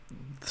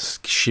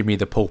shimmy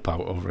the pulp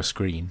out over a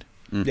screen.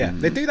 Mm-hmm. Yeah,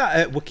 they do that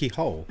at Wookiee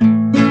Hole.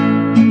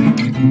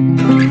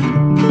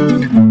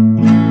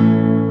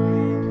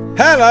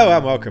 Hello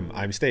and welcome.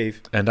 I'm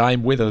Steve. And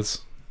I'm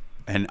Withers.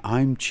 And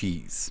I'm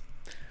Cheese.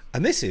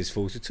 And this is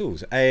Fools with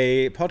Tools,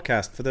 a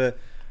podcast for the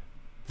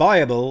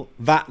viable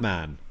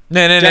Vatman.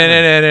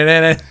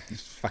 No.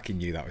 Fucking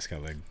knew that was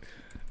coming.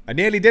 I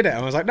nearly did it.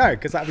 I was like, no,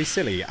 because that'd be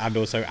silly. And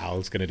also,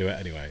 Al's going to do it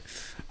anyway.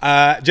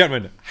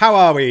 Gentlemen, how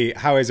are we?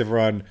 How is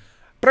everyone?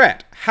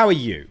 Brett, how are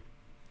you?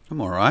 I'm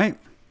all right.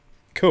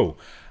 Cool.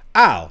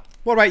 Al,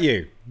 what about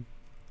you?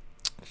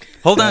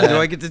 Hold on. Do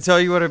I get to tell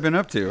you what I've been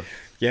up to?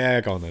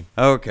 Yeah, go on then.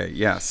 Okay,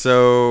 yeah.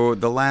 So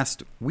the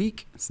last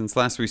week, since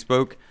last we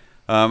spoke,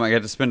 I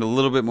got to spend a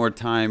little bit more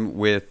time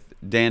with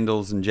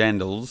Dandles and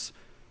Jandals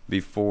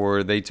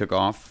before they took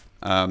off.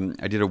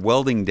 I did a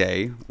welding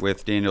day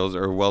with Daniels,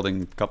 or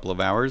welding a couple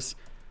of hours.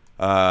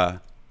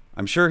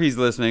 I'm sure he's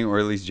listening, or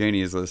at least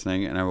Janie is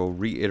listening, and I will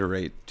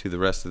reiterate to the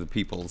rest of the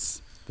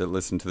peoples that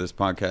listen to this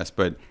podcast.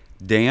 But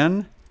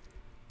Dan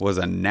was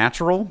a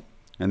natural,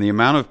 and the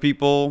amount of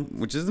people,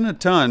 which isn't a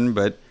ton,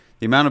 but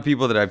the amount of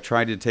people that I've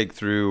tried to take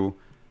through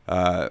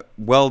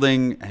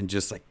welding and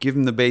just like give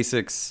them the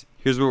basics.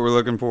 Here's what we're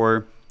looking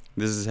for.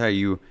 This is how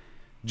you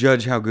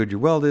judge how good your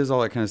weld is,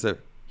 all that kind of stuff.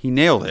 He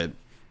nailed it,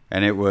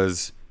 and it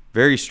was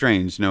very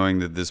strange knowing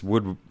that this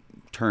wood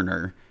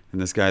turner and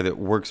this guy that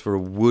works for a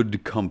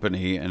wood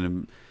company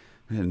and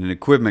an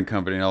equipment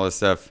company and all this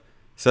stuff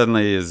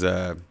suddenly is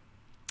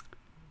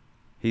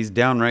he's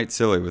downright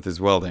silly with his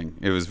welding.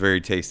 It was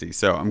very tasty.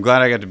 So I'm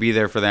glad I got to be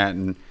there for that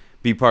and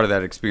be part of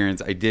that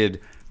experience. I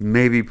did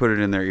maybe put it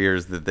in their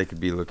ears that they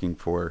could be looking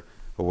for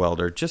a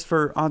welder just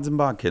for odds and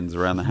bodkins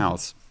around the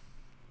house.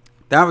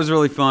 That was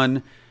really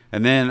fun.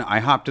 And then I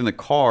hopped in the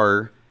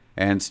car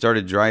and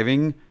started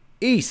driving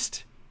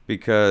east,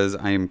 because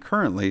I am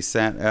currently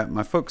sat at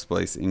my folks'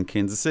 place in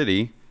Kansas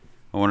City.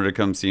 I wanted to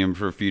come see them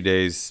for a few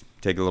days,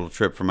 take a little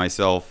trip for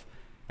myself.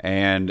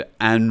 And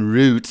en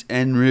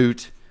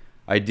route,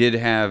 I did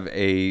have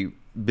a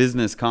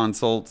business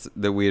consult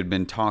that we had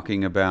been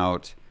talking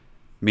about,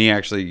 me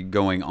actually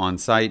going on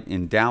site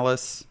in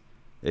Dallas,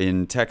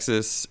 in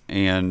Texas.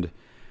 And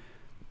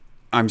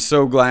I'm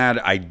so glad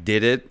I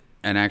did it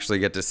and actually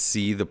get to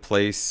see the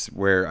place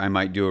where I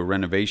might do a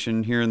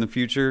renovation here in the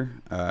future.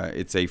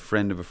 It's a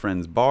friend of a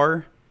friend's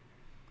bar,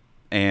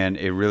 and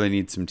it really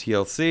needs some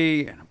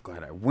TLC, and I'm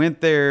glad I went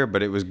there,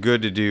 but it was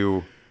good to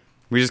do.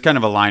 We just kind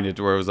of aligned it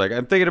to where it was like,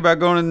 I'm thinking about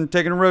going and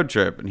taking a road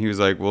trip. And he was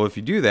like, well, if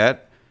you do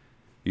that,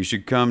 you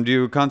should come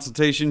do a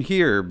consultation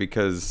here,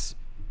 because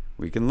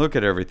we can look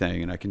at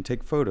everything, and I can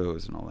take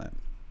photos and all that.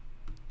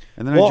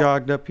 And then I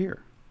jogged up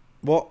here.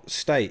 What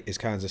state is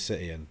Kansas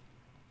City in?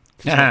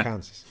 It's not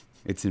Kansas.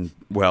 It's in,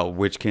 well,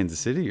 which Kansas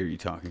City are you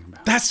talking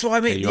about? That's what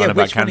I mean. Yeah,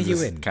 which one are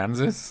you in?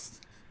 Kansas?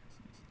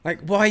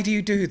 Like, why do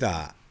you do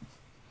that?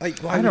 Like,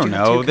 why I don't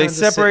know. They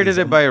separated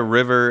it by a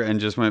river and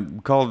just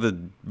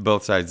called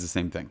both sides the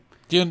same thing.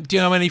 Do you know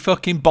how many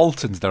fucking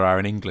Boltons there are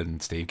in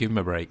England, Steve? Give him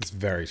a break. It's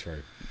very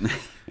true.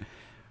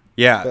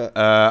 Yeah,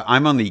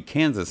 I'm on the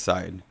Kansas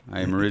side.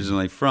 I am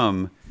originally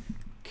from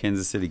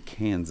Kansas City,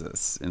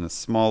 Kansas, in a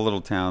small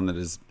little town that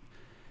is,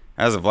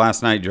 as of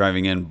last night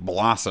driving in,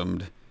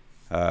 blossomed.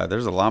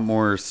 There's a lot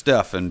more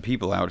stuff and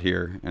people out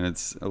here, and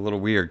it's a little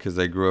weird because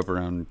I grew up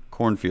around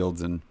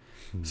cornfields and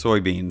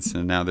soybeans,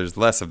 and now there's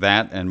less of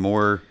that and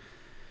more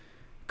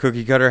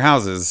cookie cutter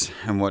houses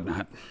and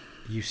whatnot.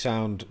 You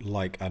sound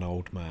like an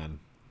old man.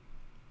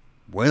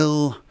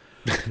 Well,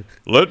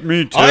 let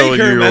me tell you I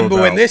can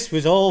remember when this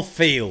was all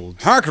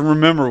fields. I can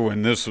remember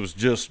when this was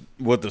just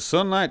what the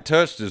sunlight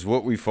touched is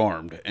what we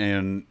farmed,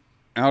 and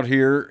out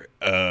here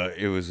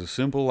it was a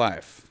simple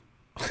life,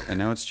 and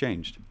now it's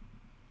changed.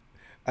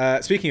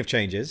 Speaking of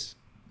changes,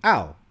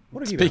 Al,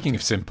 what have you Speaking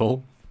of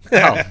simple,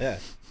 Al.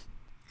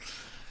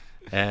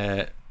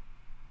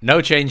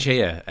 No change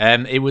here.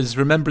 It was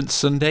Remembrance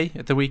Sunday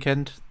at the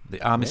weekend,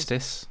 the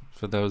armistice,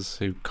 for those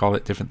who call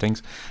it different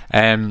things.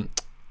 And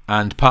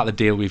part of the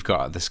deal we've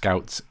got at the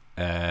Scouts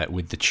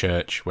with the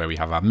church where we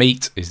have our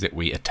meet is that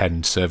we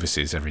attend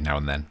services every now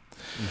and then.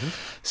 Mm-hmm.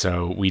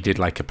 So we did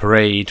like a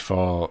parade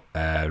for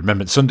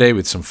Remembrance Sunday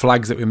with some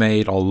flags that we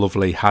made, all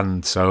lovely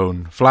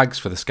hand-sewn flags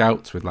for the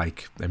Scouts with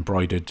like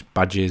embroidered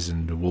badges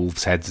and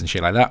wolves' heads and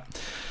shit like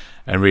that.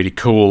 And really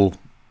cool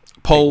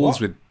poles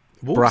with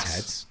wolves' brass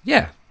heads?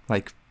 Yeah,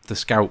 like the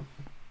Scout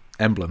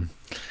emblem.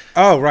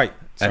 Oh, right.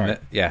 Sorry.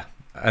 And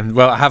and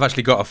well, I have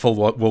actually got a full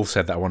wolf's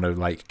head that I want to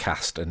like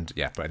cast, and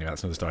yeah, but anyway,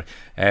 that's another story.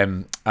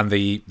 And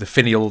the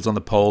finials on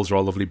the poles are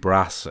all lovely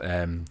brass.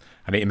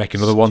 I need to make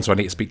another one, so I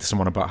need to speak to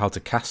someone about how to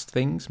cast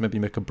things. Maybe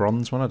make a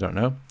bronze one, I don't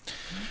know.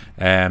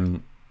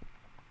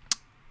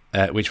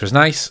 Which was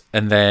nice.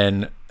 And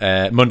then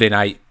Monday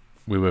night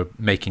we were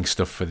making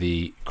stuff for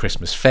the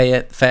Christmas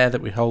fair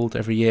that we hold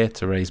every year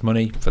to raise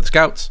money for the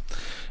Scouts.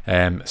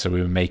 So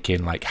we were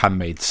making like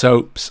handmade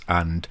soaps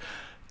and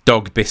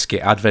dog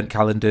biscuit advent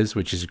calendars,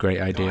 which is a great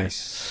idea.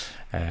 Nice.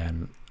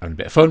 And a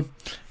bit of fun.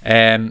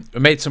 We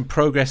made some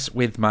progress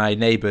with my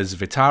neighbours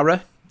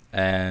Vitara.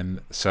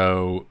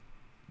 So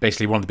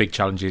basically one of the big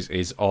challenges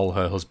is all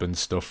her husband's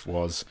stuff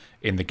was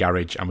in the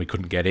garage and we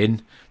couldn't get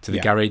in to the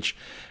garage,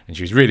 and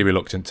she was really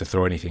reluctant to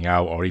throw anything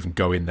out or even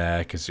go in there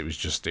because it was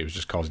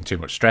just causing too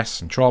much stress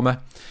and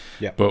trauma.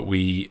 Yeah. But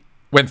we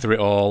went through it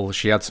all.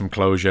 She had some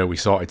closure. We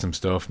sorted some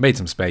stuff, made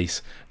some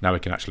space. Now we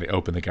can actually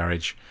open the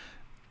garage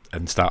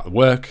and start the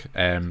work.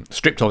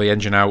 Stripped all the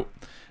engine out.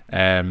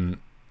 I'm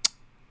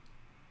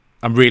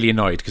really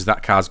annoyed because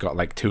that car's got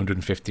like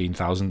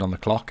 215,000 on the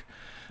clock.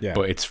 Yeah.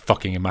 But it's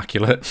fucking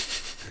immaculate.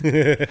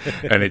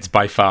 And it's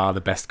by far the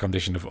best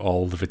condition of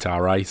all the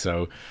Vitara.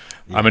 So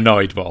I'm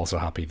annoyed, but also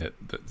happy that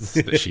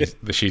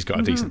she's got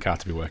a decent car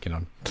to be working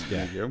on.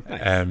 Yeah. There you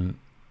go.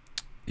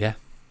 Yeah.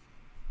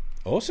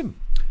 Awesome.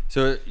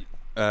 So,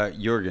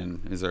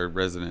 Jürgen is our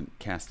resident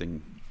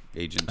casting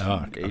agent.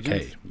 Oh, Agent?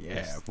 okay.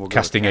 Yeah. We'll go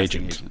Casting with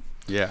agent.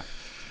 Yeah.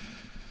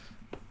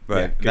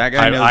 But Yeah, that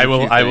guy knows I a will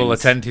few I will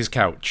things. attend his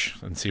couch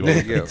and see what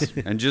There you go.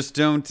 And just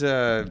don't,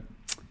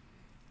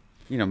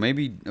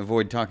 maybe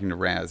avoid talking to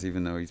Raz,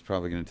 even though he's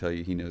probably going to tell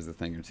you he knows a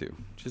thing or two.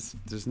 Just,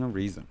 there's no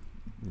reason.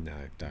 No,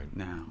 don't.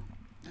 No.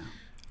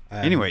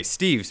 Anyway,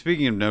 Steve,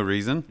 speaking of no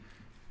reason,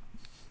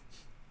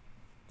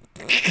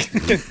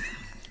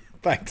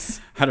 Thanks.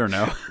 I don't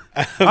know.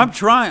 I'm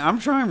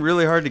trying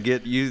really hard to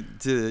get you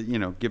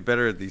to, get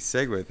better at these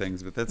segue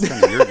things, but that's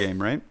kind of your game,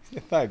 right?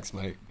 Thanks,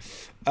 mate.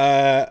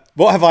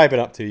 What have I been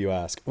up to, you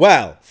ask?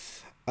 Well,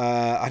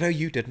 I know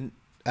you didn't.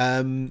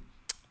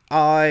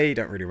 I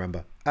don't really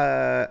remember.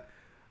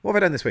 What have I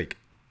done this week?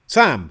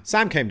 Sam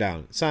came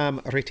down.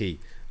 Sam Ritty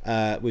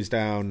was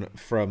down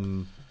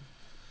from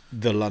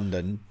the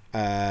London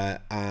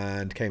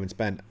and came and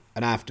spent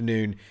an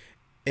afternoon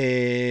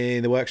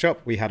in the workshop.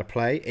 We had a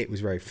play. It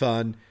was very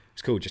fun. It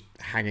was cool just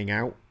hanging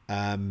out.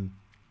 And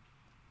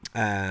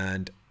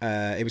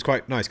it was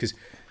quite nice because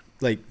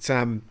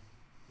Sam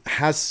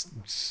has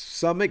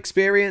some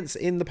experience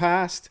in the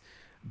past,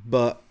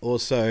 but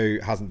also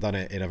hasn't done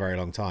it in a very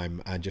long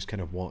time and just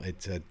kind of wanted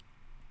to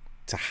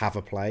have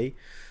a play,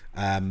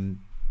 and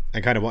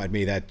kind of wanted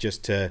me there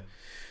just to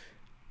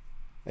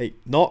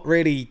not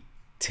really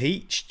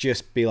teach,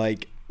 just be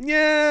like,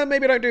 yeah,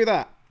 maybe don't do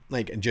that,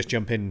 and just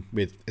jump in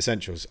with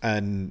essentials.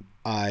 And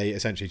I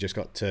essentially just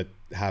got to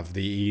have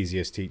the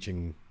easiest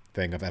teaching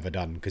thing I've ever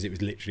done, because it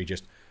was literally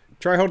just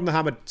try holding the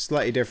hammer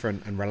slightly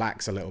different and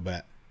relax a little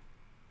bit.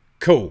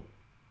 Cool.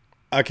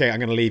 Okay, I'm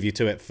going to leave you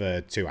to it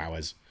for 2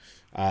 hours.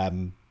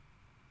 And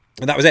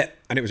that was it.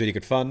 And it was really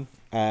good fun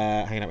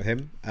hanging out with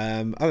him.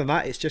 Other than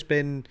that, it's just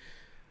been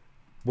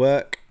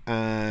work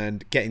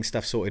and getting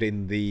stuff sorted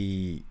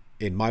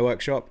in my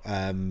workshop.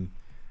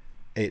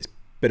 It's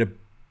been a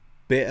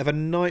bit of a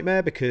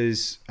nightmare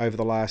because over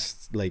the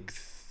last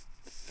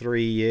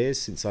 3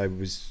 years since I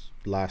was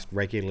last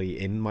regularly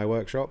in my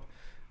workshop,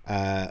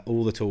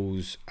 all the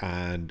tools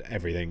and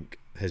everything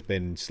has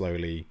been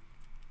slowly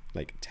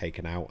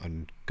taken out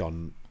and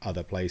gone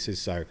other places.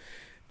 So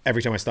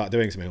every time I start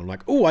doing something, I'm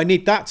like, oh, I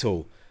need that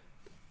tool.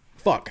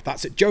 Fuck,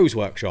 that's at Joe's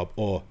workshop,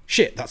 or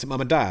shit, that's at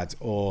Mum and Dad's,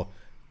 or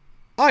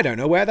I don't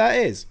know where that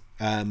is.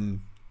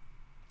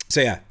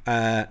 So yeah,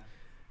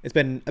 it's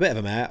been a bit of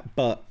a mare,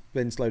 but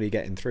been slowly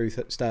getting through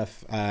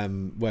stuff.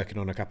 Working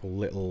on a couple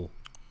little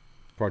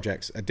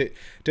projects.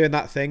 Doing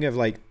that thing of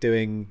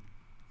doing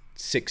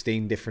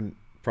 16 different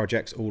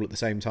projects all at the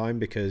same time,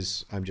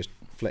 because I'm just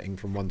flitting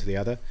from one to the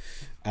other.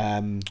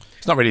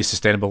 It's not really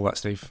sustainable, that,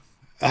 Steve.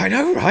 I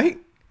know, right?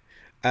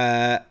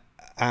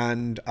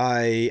 And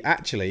I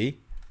actually,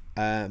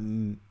 I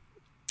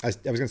was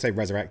going to say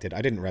resurrected.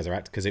 I didn't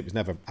resurrect because it was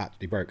never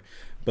actually broke.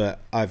 But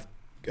I've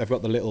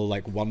got the little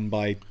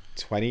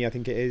 1x20, I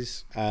think it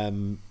is,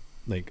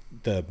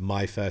 the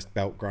My First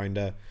Belt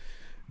grinder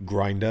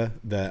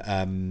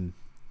that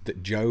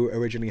Joe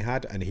originally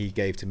had, and he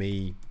gave to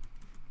me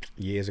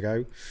years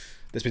ago.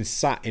 That's been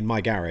sat in my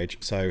garage,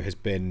 so has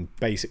been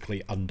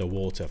basically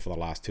underwater for the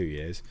last 2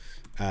 years.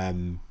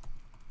 And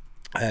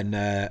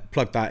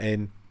plugged that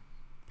in,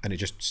 and it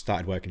just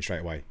started working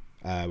straight away,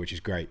 which is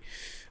great.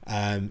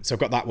 So I've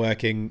got that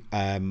working.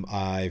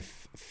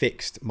 I've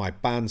fixed my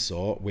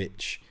bandsaw,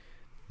 which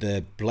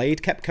the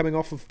blade kept coming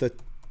off of the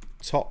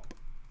top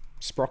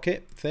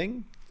sprocket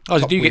thing. Oh,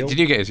 Top wheel. did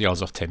you get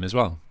yours off Tim as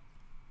well?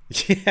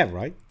 Yeah,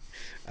 right.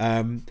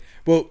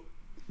 Well,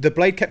 the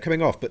blade kept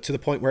coming off, but to the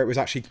point where it was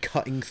actually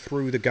cutting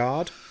through the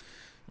guard,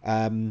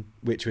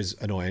 which was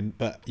annoying.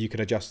 But you could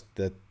adjust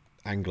the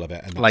angle of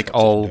it, and Like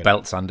all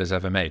belt sanders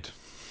ever made.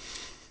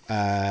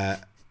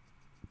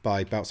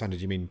 By belt sander,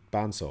 do you mean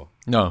bandsaw?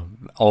 No,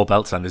 all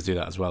belt sanders do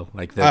that as well.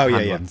 Like the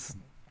hand ones,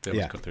 they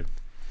always cut through.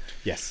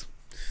 Yes.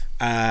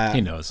 He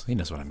knows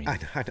what I mean. I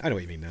know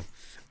what you mean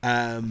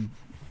now.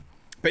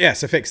 But yeah,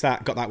 so fixed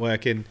that, got that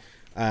working.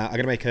 I'm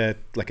gonna make a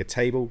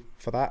table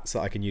for that, so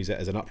I can use it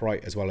as an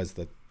upright as well as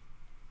the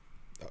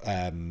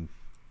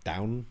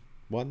down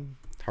one,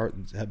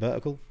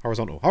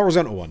 horizontal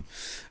one.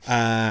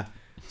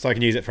 So I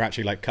can use it for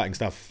actually cutting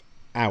stuff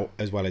out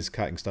as well as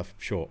cutting stuff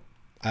short.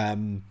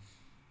 And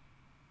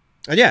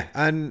yeah,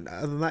 and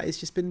other than that, it's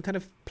just been kind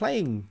of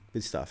playing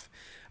with stuff,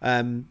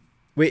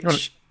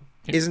 which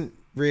isn't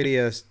really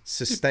a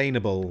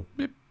sustainable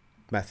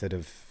method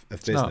of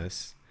not.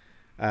 business,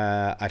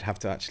 I'd have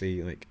to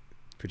actually like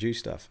produce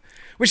stuff,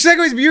 which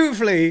segues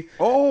beautifully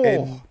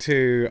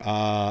into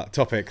our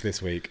topic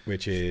this week,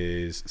 which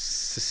is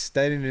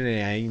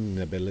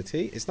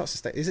sustainability. It's not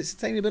sustain. Is it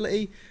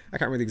sustainability? I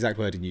can't remember the exact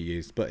wording you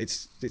used, but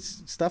it's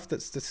stuff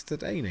that's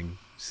sustaining.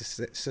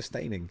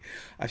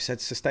 I've said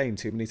sustain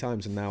too many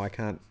times, and now I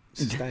can't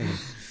sustain.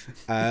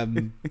 Al,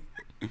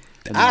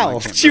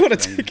 do you want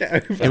to take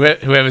it over?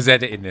 Whoever's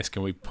editing this,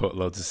 can we put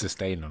loads of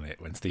sustain on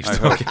it when Steve's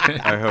talking?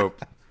 I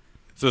hope.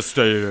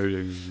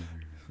 Sustain.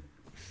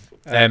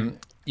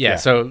 Yeah,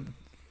 so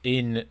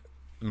in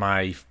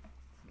my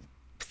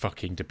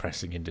fucking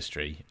depressing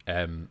industry,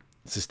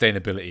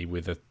 sustainability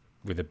with a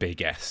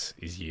big S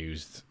is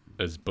used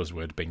as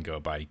buzzword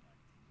bingo by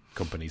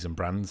companies and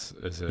brands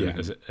as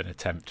an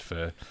attempt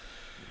for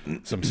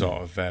some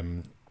sort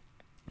of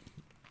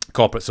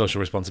corporate social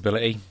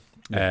responsibility,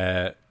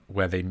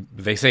 where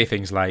they say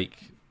things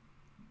like,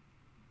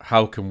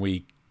 how can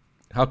we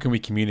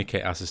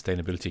communicate our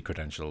sustainability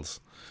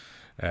credentials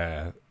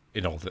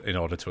in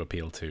order to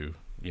appeal to,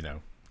 you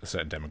know, a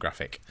certain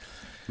demographic.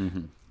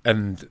 Mm-hmm.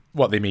 And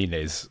what they mean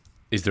is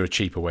there a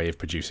cheaper way of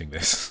producing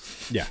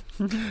this? Yeah.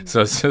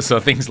 So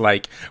things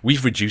like,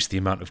 we've reduced the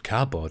amount of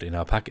cardboard in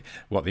our packet.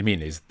 What they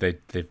mean is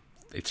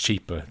it's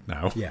cheaper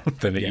now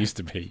than it used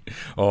to be.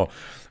 Or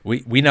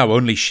we now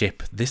only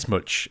ship this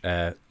much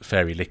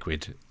fairy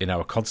liquid in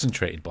our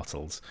concentrated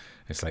bottles.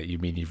 It's like, you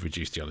mean you've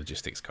reduced your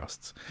logistics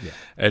costs? Yeah.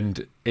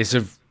 And it's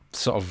a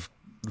sort of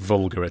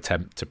vulgar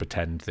attempt to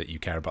pretend that you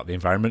care about the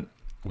environment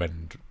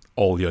when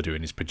all you're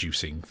doing is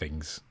producing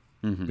things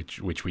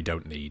which we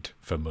don't need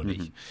for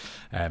money.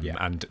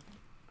 And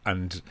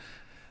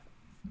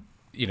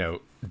you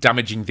know,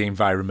 damaging the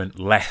environment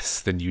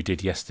less than you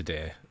did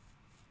yesterday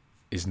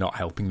is not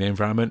helping the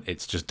environment,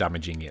 it's just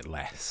damaging it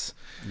less.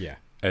 Yeah.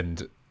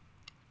 And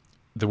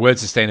the word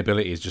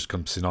sustainability has just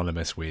come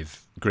synonymous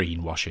with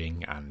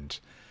greenwashing and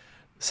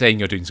saying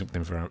you're doing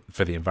something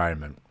for the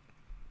environment.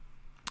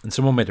 And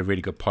someone made a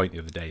really good point the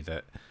other day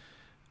that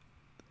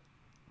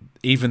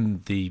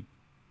even the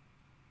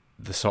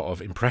sort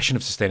of impression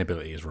of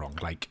sustainability is wrong.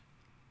 Like,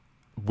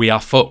 we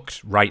are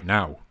fucked right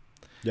now.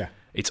 Yeah.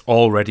 It's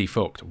already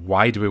fucked.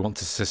 Why do we want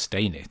to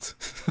sustain it?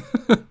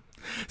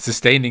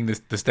 Sustaining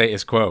the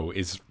status quo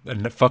is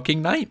a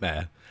fucking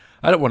nightmare.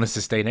 I don't want to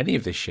sustain any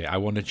of this shit. I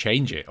want to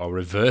change it or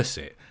reverse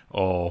it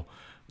or,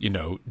 you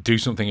know, do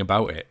something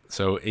about it.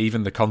 So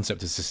even the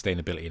concept of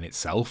sustainability in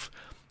itself,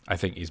 I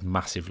think, is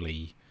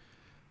massively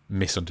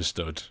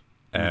misunderstood.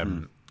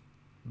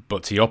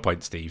 But to your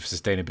point, Steve,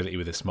 sustainability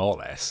with a small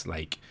s,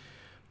 like,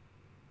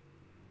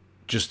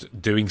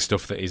 just doing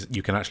stuff that is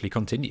you can actually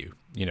continue.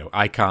 You know,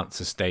 I can't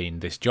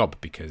sustain this job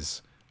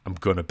because I'm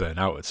gonna burn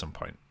out at some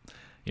point.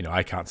 You know,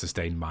 I can't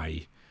sustain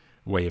my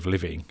way of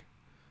living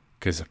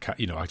because I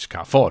just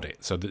can't afford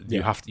it. So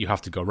you have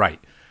to go, right,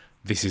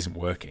 this isn't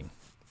working.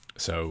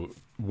 So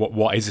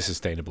what is a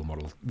sustainable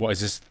model? What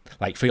is this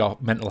like for your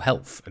mental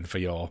health and for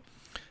your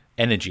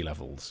energy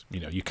levels?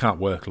 You know, you can't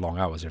work long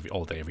hours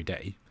all day every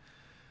day.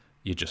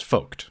 You're just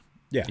fucked.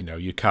 Yeah. You know,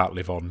 you can't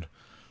live on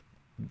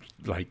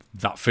like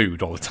that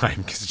food all the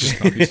time because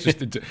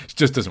it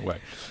just doesn't work.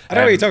 I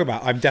know what you're talking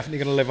about. I'm definitely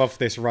going to live off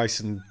this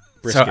rice and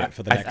brisket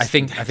for the next. I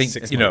think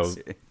 6 you months.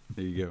 know,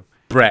 there you go,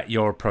 Brett.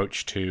 Your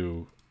approach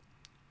to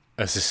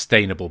a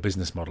sustainable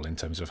business model in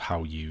terms of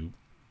how you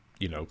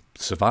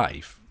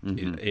survive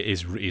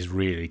is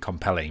really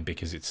compelling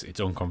because it's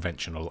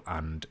unconventional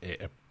and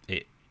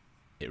it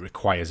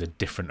requires a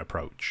different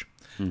approach.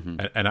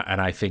 And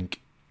I think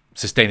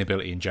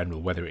sustainability in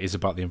general, whether it is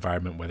about the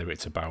environment, whether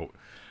it's about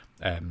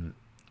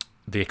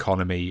the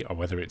economy, or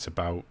whether it's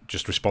about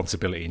just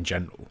responsibility in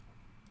general,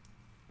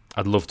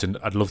 I'd love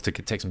to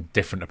take some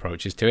different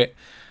approaches to it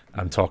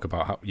and talk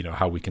about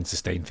how we can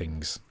sustain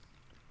things,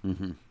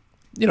 on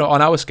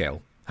our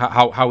scale.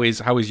 How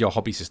is your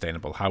hobby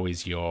sustainable? How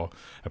is your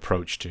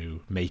approach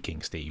to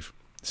making, Steve,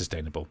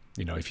 sustainable?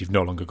 You know, if you've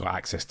no longer got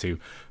access to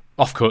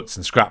offcuts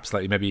and scraps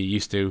like maybe you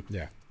used to,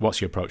 what's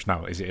your approach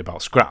now? Is it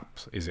about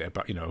scraps? Is it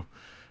about,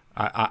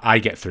 I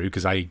get through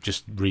because I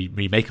just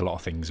remake a lot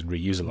of things and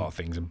reuse a lot of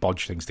things and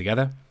bodge things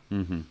together.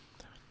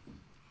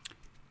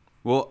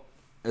 Well,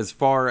 as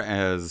far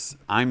as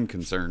I'm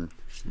concerned,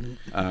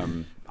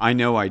 I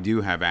know I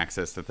do have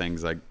access to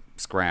things like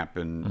scrap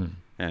and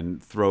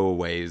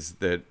throwaways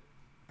that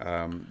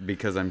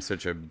because I'm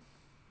such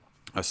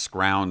a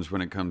scrounge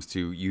when it comes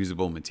to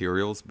usable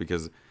materials,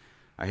 because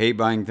I hate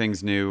buying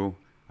things new.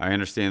 I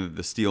understand that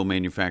the steel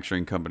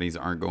manufacturing companies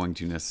aren't going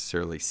to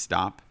necessarily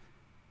stop,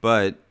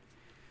 but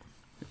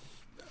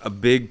a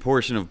big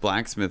portion of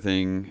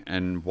blacksmithing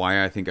and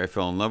why I think I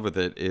fell in love with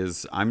it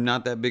is I'm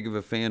not that big of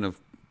a fan of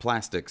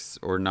plastics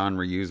or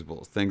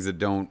non-reusables, things that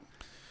don't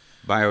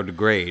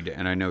biodegrade.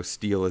 And I know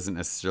steel isn't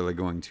necessarily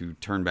going to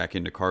turn back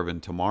into carbon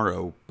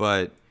tomorrow,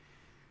 but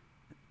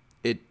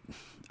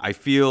I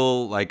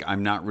feel like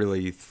I'm not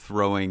really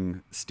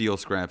throwing steel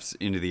scraps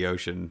into the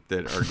ocean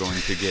that are going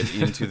to get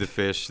into the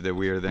fish that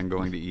we are then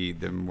going to eat.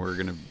 Then we're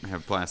going to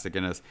have plastic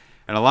in us.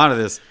 And a lot of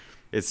this,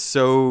 it's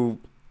so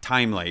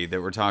timely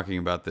that we're talking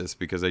about this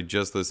because I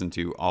just listened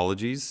to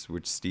Ologies,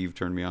 which Steve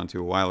turned me on to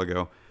a while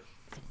ago.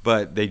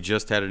 But they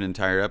just had an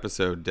entire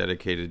episode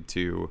dedicated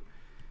to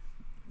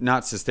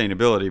not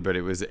sustainability, but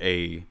it was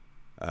a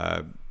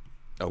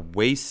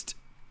waste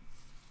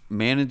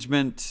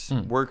management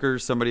worker,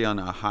 somebody on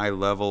a high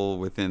level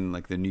within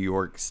like the New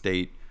York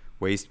State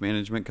waste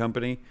management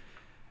company.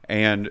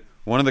 And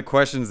one of the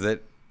questions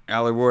that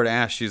Allie Ward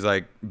asked, she's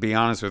like, be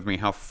honest with me,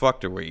 how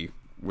fucked are we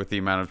with the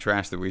amount of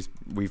trash that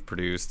we've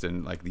produced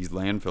and like these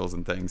landfills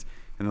and things?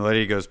 And the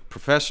lady goes,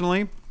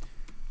 professionally,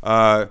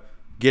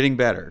 getting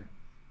better.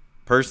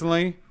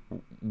 Personally,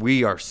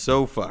 we are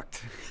so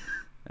fucked.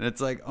 And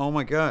it's like, oh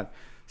my God.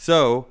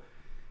 So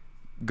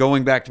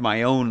going back to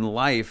my own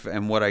life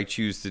and what I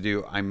choose to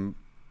do,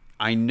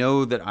 I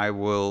know that I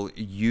will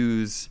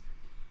use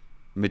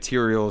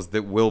materials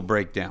that will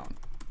break down.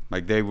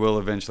 Like they will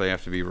eventually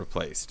have to be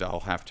replaced.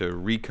 I'll have to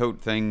recoat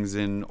things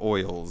in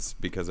oils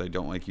because I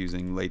don't like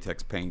using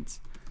latex paints.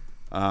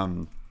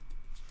 And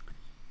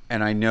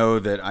I know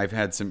that I've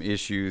had some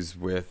issues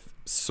with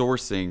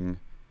sourcing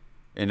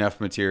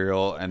enough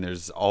material, and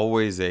there's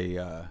always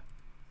a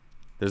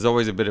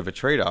bit of a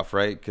trade-off,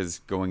 right? Because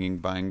going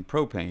and buying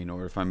propane,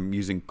 or if I'm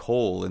using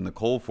coal in the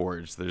coal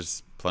forge,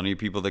 there's plenty of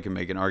people that can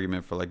make an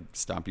argument for like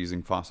stop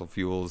using fossil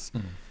fuels,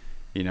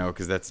 you know,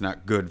 because that's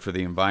not good for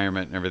the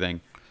environment and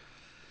everything.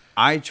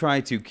 I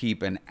try to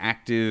keep an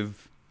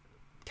active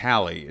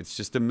tally. It's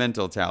just a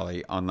mental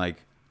tally on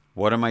like,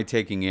 what am I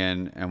taking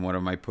in and what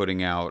am I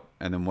putting out,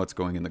 and then what's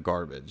going in the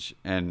garbage.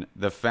 And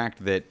the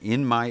fact that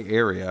in my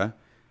area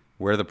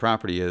where the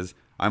property is,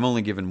 I'm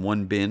only given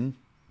one bin,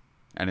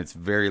 and it's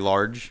very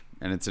large,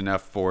 and it's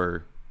enough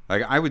for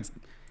like I would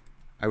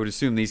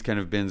assume these kind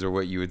of bins are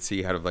what you would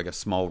see out of like a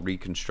small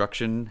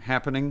reconstruction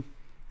happening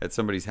at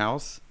somebody's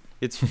house.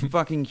 It's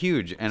fucking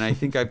huge, and I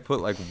think I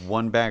put like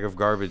one bag of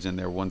garbage in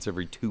there once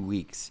every 2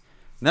 weeks.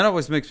 And that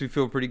always makes me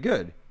feel pretty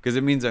good because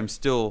it means I'm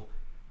still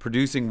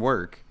producing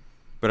work,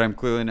 but I'm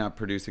clearly not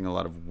producing a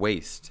lot of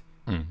waste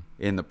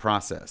in the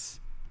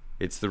process.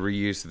 It's the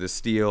reuse of the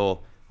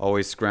steel,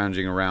 always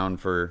scrounging around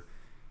for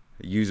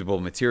usable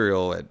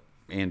material at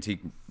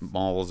antique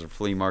malls or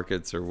flea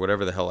markets or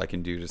whatever the hell I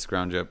can do to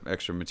scrounge up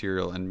extra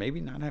material and maybe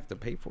not have to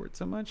pay for it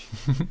so much.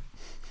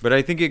 But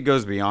I think it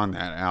goes beyond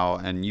that, Al,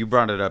 and you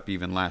brought it up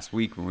even last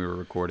week when we were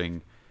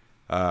recording,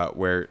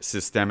 where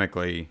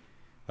systemically,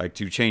 like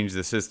to change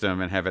the system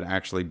and have it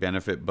actually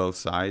benefit both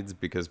sides,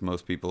 because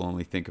most people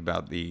only think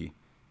about the,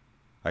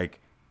 like,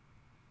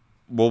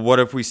 well, what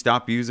if we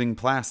stop using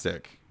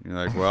plastic? You're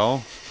like,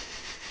 well,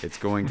 it's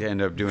going to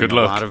end up doing a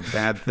lot of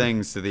bad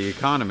things to the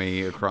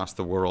economy across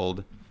the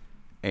world,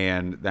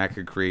 and that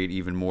could create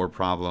even more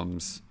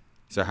problems.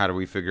 So how do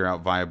we figure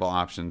out viable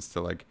options to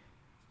like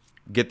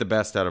get the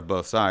best out of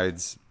both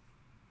sides,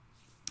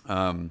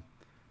 and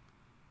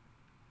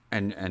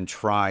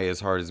try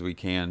as hard as we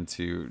can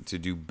to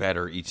do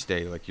better each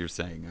day, like you're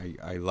saying.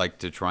 I like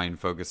to try and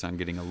focus on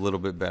getting a little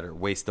bit better,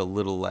 waste a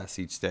little less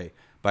each day,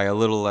 buy a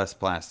little less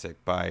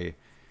plastic, buy,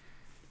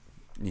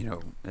 you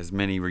know, as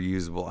many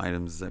reusable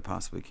items as I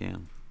possibly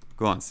can.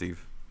 Go on,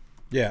 Steve.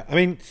 Yeah, I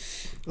mean,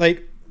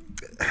 like,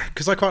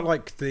 because I quite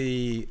like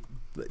the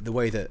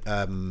way that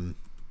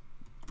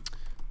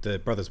the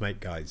Brothers Make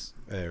guys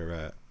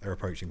are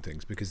approaching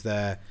things, because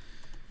they're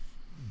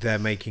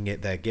making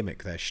it their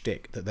gimmick, their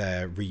shtick, that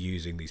they're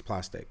reusing these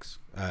plastics,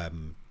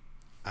 and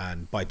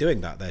by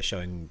doing that, they're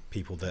showing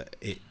people that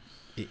it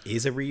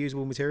is a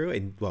reusable material.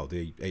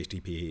 The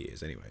HDPE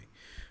is anyway,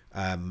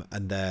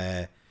 and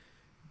they're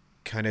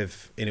kind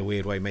of in a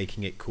weird way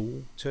making it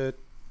cool to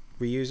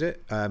reuse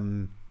it.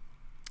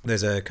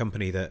 There's a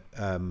company that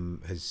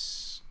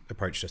has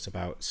approached us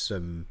about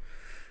some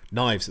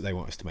knives that they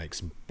want us to make,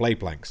 some blade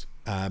blanks,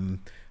 and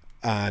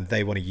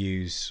they want to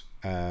use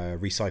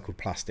recycled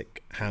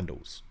plastic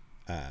handles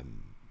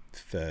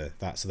for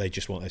that. So they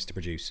just want us to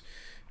produce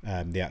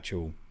the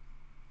actual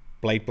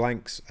blade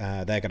blanks.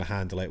 They're going to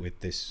handle it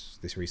with this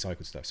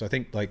recycled stuff. So I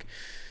think like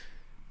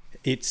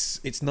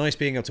it's nice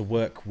being able to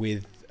work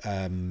with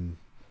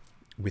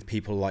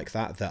people like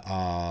that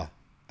are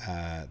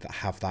that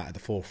have that at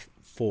the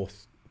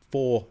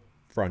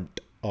forefront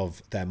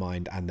of their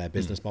mind and their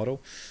business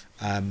model.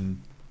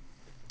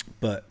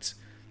 But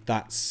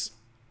that's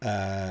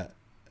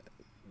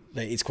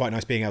it's quite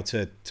nice being able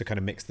to kind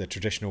of mix the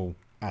traditional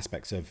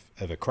aspects of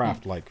a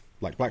craft like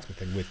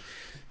blacksmithing with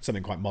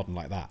something quite modern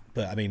like that.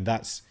 But I mean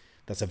that's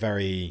a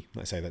very,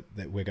 let's say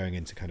that we're going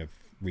into kind of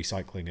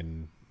recycling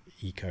and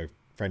eco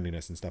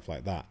friendliness and stuff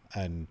like that.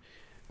 And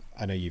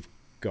I know you've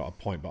got a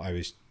point, but I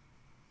was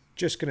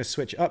just going to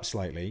switch up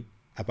slightly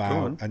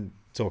about and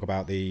talk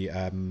about the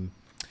kind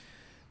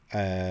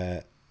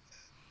of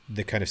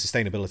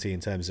sustainability in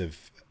terms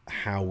of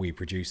how we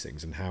produce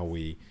things and how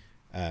we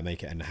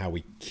make it and how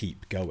we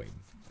keep going.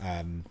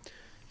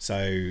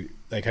 So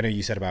like I know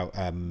you said about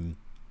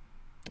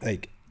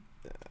like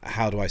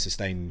how do I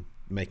sustain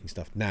making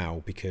stuff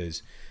now,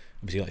 because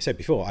obviously like I said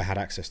before, I had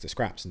access to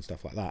scraps and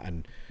stuff like that,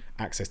 and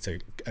access to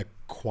a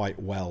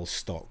quite well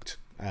stocked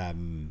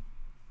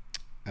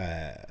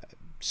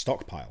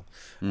stockpile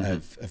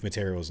of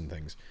materials and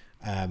things.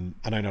 And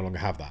I no longer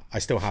have that. I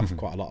still have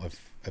quite a lot of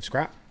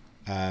scrap,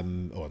 or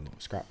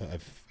not scrap, but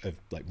of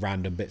like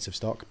random bits of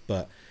stock.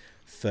 But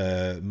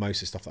for most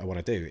of the stuff that I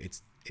want to do,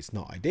 it's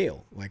not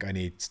ideal. Like I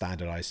need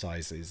standardized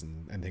sizes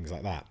and things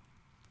like that.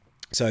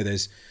 So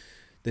there's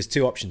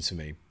two options for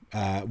me.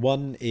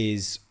 One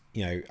is,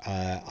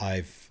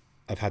 I've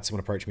had someone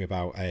approach me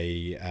about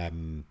a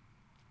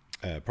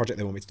project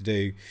they want me to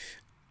do.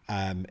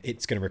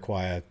 It's going to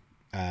require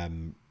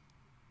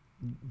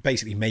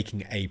basically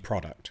making a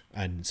product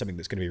and something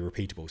that's going to be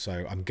repeatable.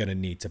 So I'm going to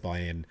need to buy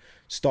in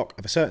stock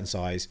of a certain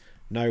size,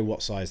 know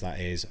what size that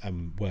is,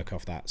 and work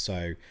off that.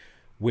 So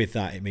with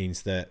that, it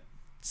means that,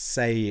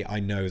 say I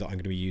know that I'm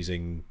going to be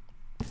using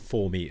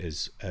 4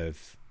 meters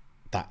of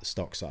that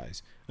stock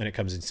size and it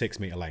comes in 6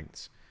 meter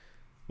lengths.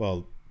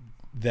 Well,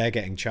 they're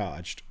getting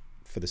charged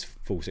for this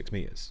full 6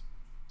 meters.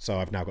 So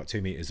I've now got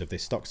 2 meters of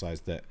this stock size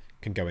that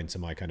can go into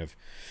my kind of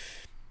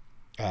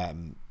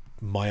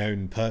my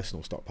own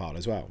personal stockpile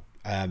as well.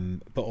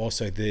 But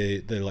also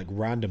the like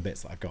random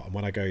bits that I've got. And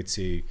when I go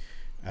to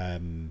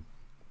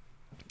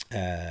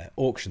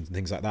auctions and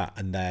things like that,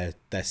 and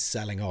they're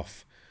selling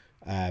off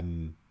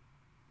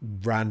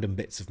random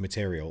bits of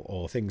material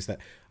or things that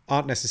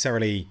aren't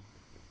necessarily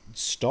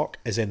stock,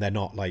 as in they're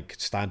not like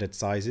standard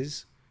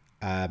sizes.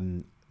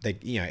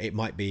 It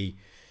might be,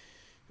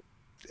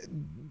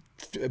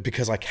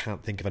 because I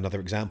can't think of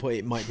another example,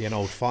 it might be an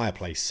old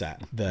fireplace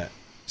set that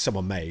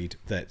someone made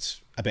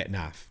that's a bit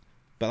naff.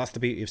 But that's the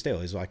beauty of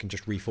steel, is I can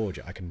just reforge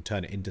it. I can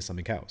turn it into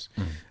something else.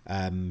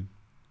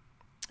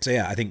 So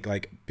yeah, I think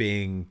like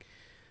being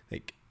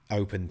like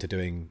open to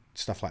doing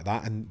stuff like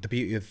that, and the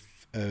beauty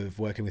of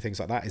working with things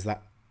like that is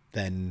that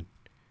then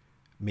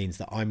means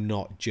that I'm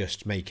not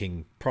just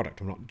making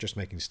product. I'm not just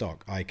making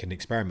stock. I can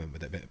experiment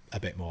with it a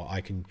bit more.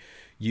 I can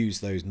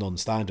use those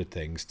non-standard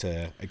things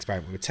to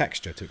experiment with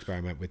texture, to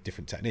experiment with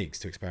different techniques,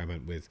 to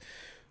experiment with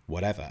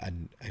whatever,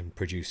 and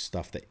produce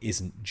stuff that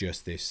isn't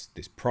just this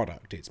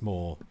product. It's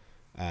more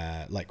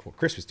like what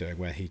Chris was doing,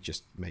 where he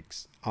just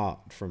makes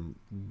art from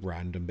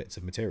random bits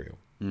of material.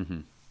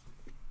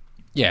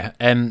 Yeah,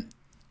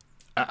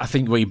 I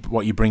think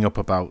what you bring up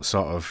about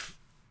sort of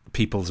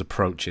people's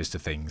approaches to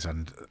things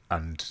and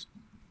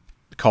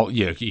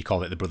you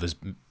call it the brothers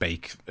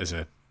bake as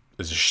a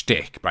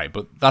shtick, right?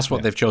 But that's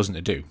what they've chosen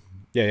to do.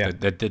 Yeah.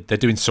 They're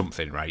doing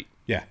something, right?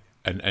 Yeah.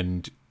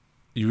 And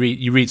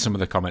you read some of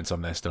the comments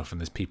on their stuff,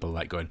 and there's people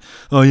like going,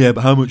 "Oh yeah,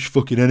 but how much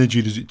fucking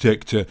energy does it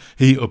take to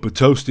heat up a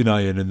toasting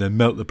iron and then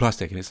melt the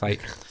plastic?" And it's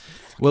like,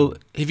 well,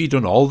 have you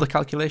done all the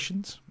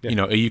calculations?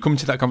 Yeah. Are you coming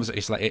to that conversation?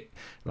 It's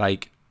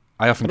like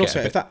I often But get.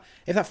 Also,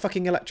 if that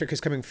fucking electric is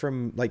coming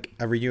from like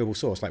a renewable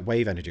source, like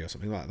wave energy or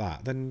something like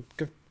that, then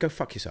go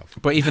fuck yourself.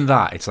 But even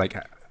that, it's like,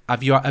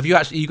 have you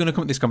actually? Are you going to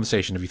come to this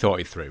conversation? Have you thought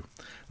it through?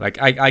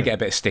 Like, I get a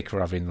bit of stick for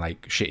having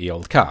like shitty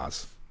old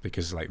cars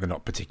because like they're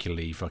not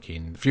particularly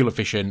fucking fuel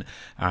efficient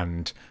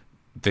and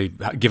they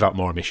give out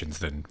more emissions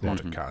than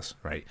modern cars,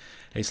 right?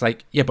 It's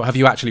like, yeah, but have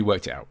you actually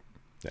worked it out?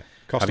 Yeah.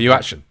 Cost Have you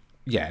actually?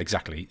 Yeah,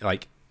 exactly.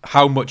 Like,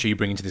 how much are you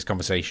bringing to this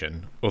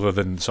conversation other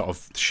than sort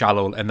of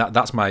shallow? And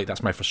that's my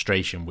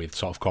frustration with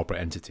sort of corporate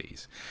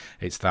entities.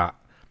 It's that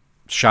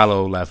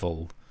shallow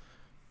level.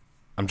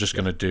 I'm just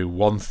going to do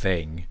one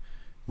thing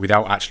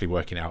without actually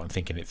working it out and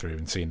thinking it through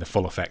and seeing the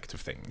full effect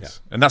of things. Yeah.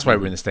 And that's why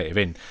we're in the state of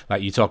in.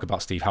 Like you talk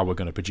about, Steve, how we're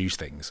going to produce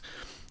things.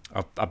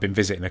 I've been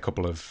visiting a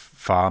couple of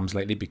farms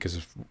lately because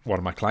of one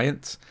of my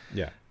clients.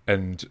 Yeah.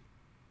 And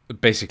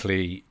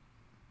basically,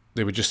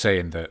 they were just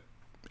saying that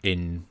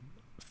in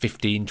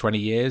 15, 20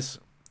 years,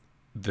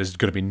 there's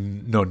going to be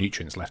no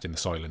nutrients left in the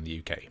soil in the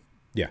UK.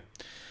 Yeah.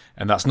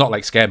 And that's not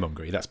like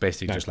scaremongery. That's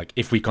basically just like,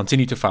 if we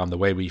continue to farm the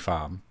way we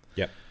farm,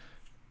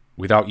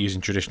 without using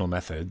traditional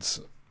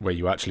methods where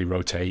you actually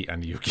rotate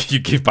and you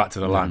give back to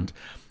the land,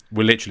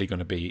 we're literally going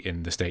to be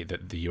in the state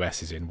that the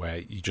US is in, where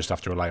you just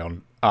have to rely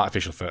on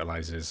artificial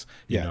fertilizers,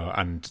 you know,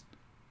 and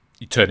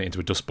you turn it into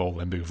a dust bowl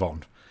and move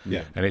on.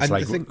 Yeah. And it's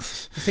like, the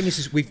thing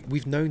is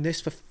we've known this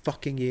for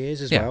fucking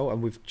years as well,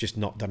 and we've just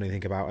not done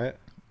anything about it.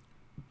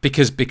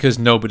 Because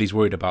nobody's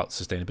worried about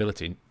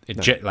sustainability,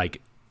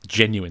 like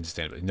genuine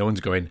sustainability. No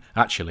one's going,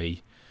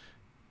 actually,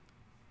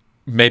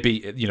 maybe,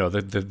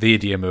 the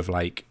idiom of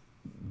like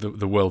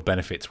the world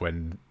benefits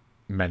when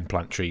men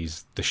plant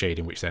trees, the shade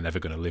in which they're never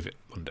going to live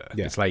under.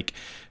 Yeah. It's like,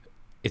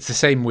 it's the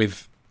same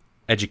with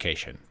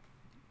education.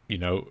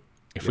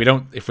 If we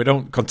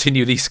don't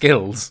continue these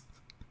skills,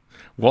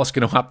 what's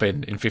going to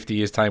happen in 50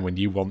 years' time when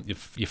you want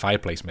your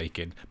fireplace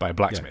making by a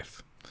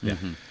blacksmith? Yeah.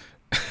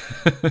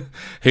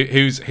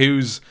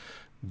 Who's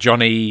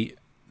Johnny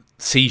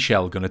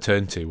Seashell going to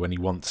turn to when he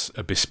wants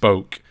a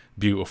bespoke,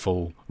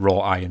 beautiful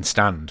wrought iron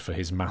stand for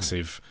his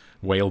massive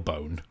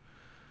whalebone?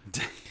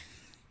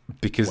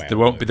 Because there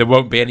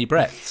won't be any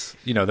Bretts.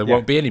 There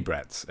won't be any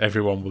Bretts.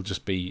 Everyone will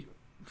just be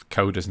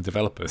coders and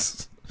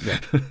developers. Yeah.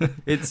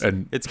 It's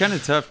kind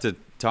of tough to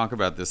talk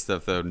about this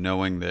stuff though,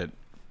 knowing that.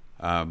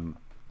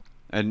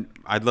 And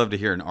I'd love to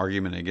hear an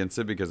argument against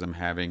it because I'm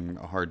having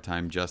a hard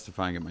time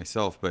justifying it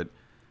myself. But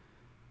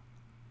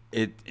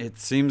It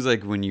seems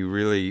like when you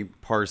really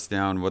parse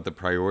down what the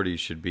priorities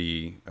should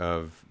be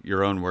of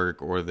your own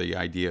work or the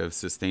idea of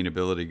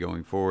sustainability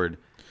going forward,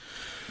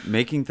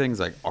 making things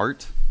like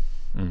art,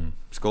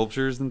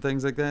 sculptures and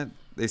things like that,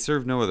 they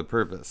serve no other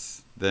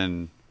purpose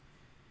than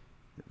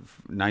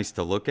nice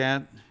to look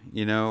at,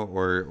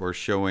 or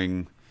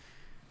showing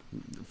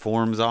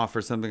forms off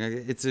or something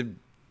like that.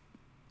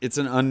 It's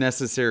an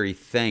unnecessary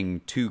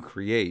thing to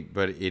create,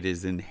 but it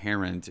is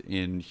inherent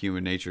in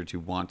human nature to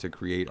want to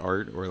create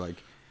art or like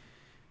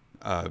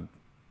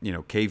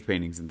cave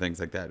paintings and things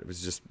like that. It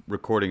was just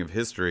recording of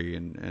history,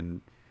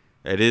 and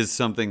it is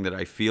something that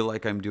I feel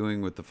like I'm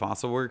doing with the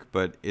fossil work,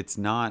 but it's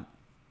not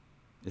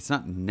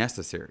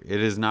necessary.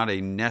 It is not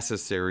a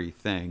necessary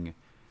thing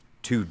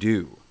to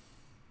do.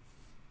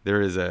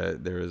 There is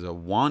a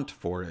want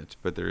for it,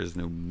 but there is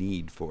no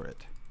need for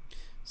it.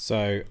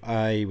 So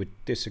I would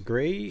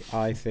disagree.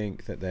 I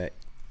think that there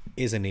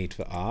is a need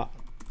for art,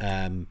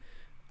 and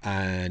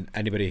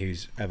anybody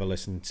who's ever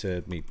listened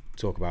to me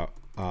talk about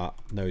art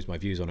knows my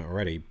views on it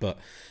already. But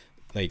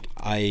like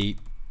I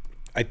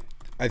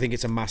think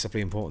it's a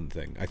massively important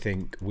thing. I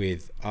think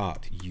with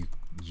art, you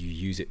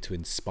use it to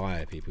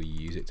inspire people. You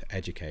use it to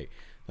educate.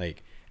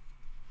 Like,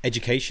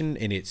 education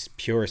in its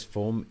purest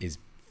form is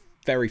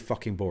very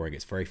fucking boring.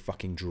 It's very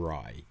fucking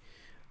dry.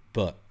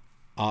 But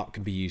art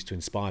can be used to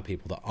inspire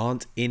people that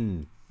aren't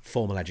in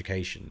formal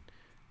education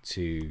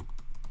to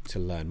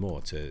learn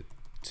more, to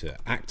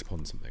act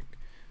upon something.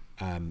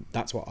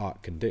 That's what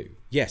art can do.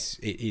 Yes,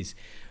 it is.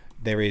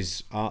 There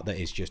is art that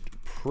is just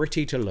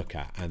pretty to look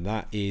at, and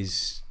that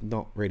is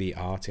not really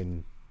art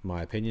in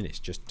my opinion. It's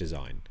just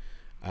design.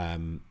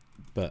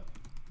 But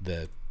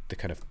the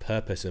kind of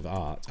purpose of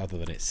art, other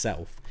than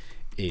itself,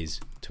 is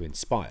to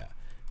inspire.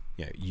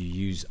 You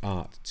use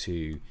art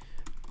to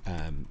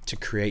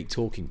create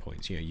talking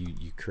points.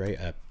 You create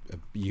a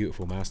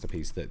beautiful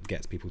masterpiece that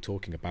gets people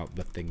talking about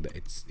the thing that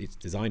it's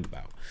designed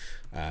about,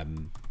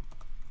 and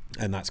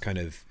that's kind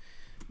of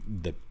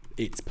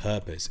its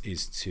purpose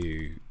is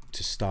to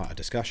start a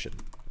discussion.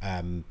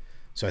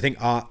 So I think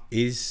art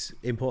is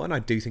important. I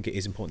do think it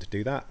is important to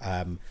do that,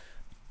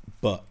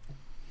 but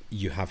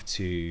you have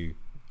to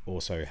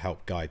also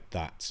help guide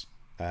that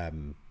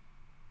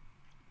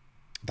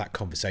that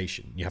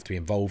conversation. You have to be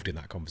involved in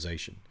that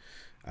conversation.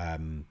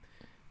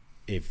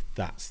 If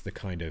that's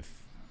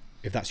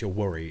your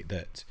worry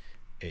that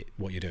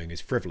what you're doing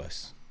is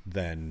frivolous,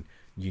 then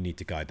you need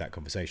to guide that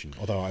conversation.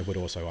 Although I would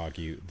also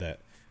argue that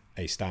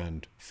a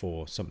stand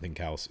for something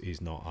else is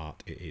not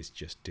art; it is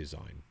just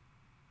design.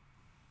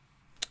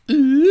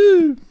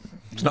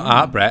 It's not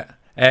art, Brett.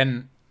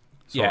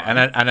 Yeah,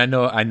 and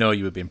I know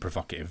you were being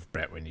provocative,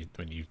 Brett, when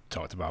you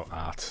talked about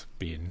art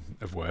being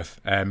of worth.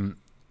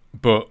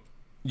 But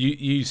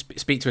you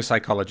speak to a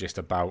psychologist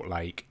about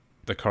like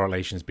the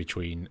correlations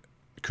between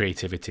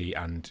creativity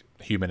and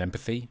human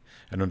empathy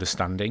and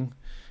understanding.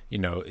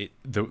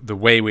 The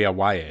way we are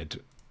wired,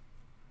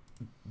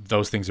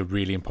 those things are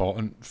really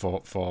important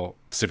for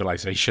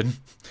civilization.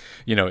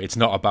 It's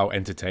not about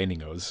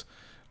entertaining us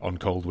on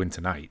cold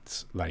winter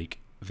nights. Like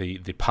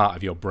the part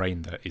of your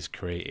brain that is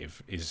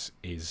creative is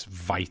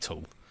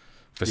vital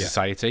for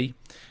society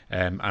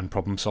and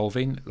problem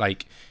solving.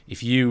 Like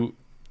if you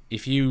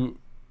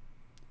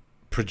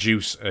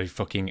produce a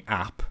fucking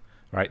app,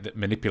 right, that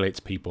manipulates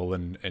people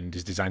and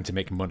is designed to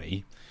make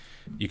money,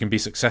 you can be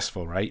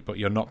successful, right? But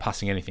you're not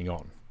passing anything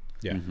on.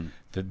 Yeah. Mm-hmm.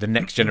 The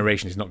next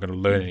generation is not going to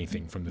learn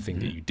anything from the thing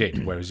that you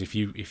did. Whereas if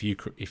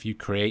you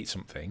create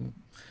something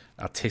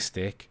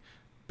artistic,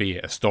 be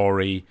it a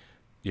story,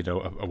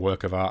 a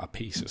work of art, a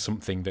piece,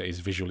 something that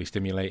is visually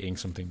stimulating,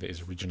 something that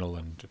is original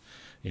and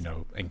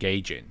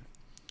engaging,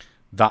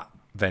 that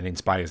then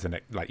inspires the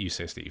next. Like you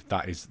say, Steve,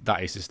 that is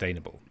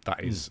sustainable.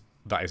 That is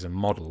a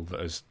model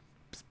that has,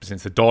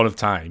 since the dawn of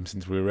time,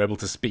 since we were able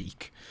to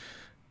speak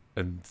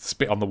and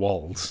spit on the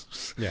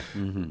walls,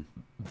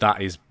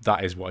 that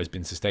is what has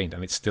been sustained,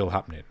 and it's still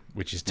happening,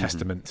 which is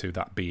testament to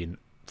that being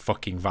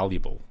fucking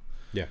valuable.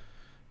 Yeah.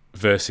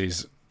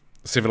 Versus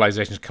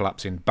civilizations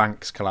collapsing,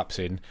 banks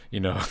collapsing.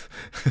 I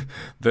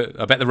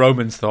bet the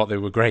Romans thought they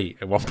were great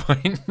at one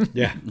point.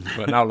 Yeah.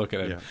 But now look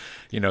at them.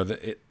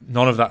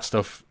 None of that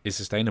stuff is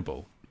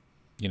sustainable.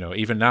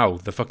 Even now,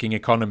 the fucking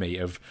economy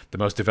of the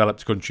most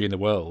developed country in the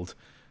world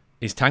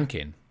is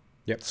tanking.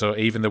 Yep. So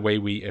even the way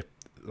we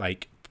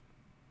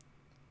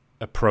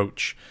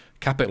approach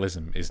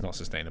capitalism is not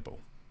sustainable.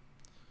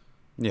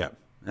 Yeah,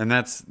 and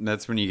that's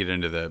when you get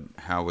into the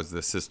how was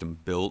the system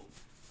built,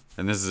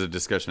 and this is a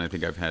discussion I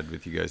think I've had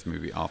with you guys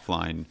maybe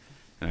offline,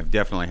 and I've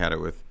definitely had it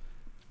with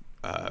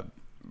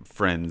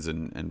friends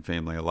and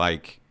family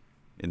alike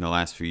in the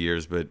last few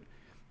years. But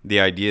the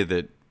idea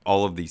that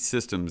all of these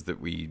systems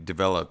that we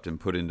developed and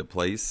put into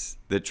place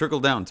that trickle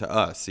down to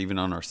us, even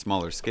on our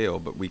smaller scale,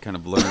 but we kind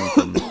of learn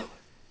from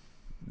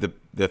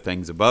the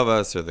things above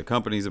us or the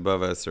companies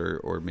above us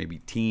or maybe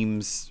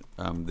teams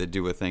that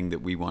do a thing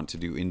that we want to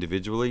do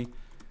individually.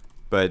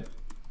 But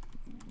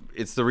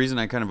it's the reason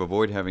I kind of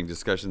avoid having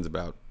discussions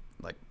about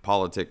like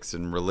politics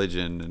and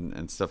religion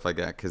and stuff like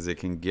that, because it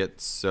can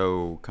get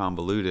so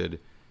convoluted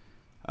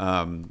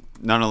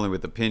not only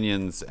with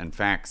opinions and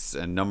facts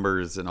and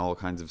numbers and all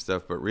kinds of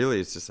stuff, but really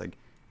it's just like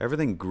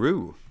everything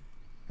grew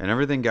and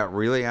everything got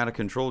really out of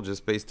control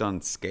just based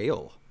on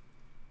scale.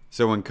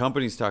 So when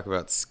companies talk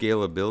about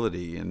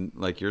scalability, and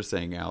like you're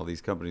saying, Al,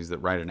 these companies that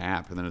write an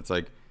app, and then it's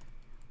like,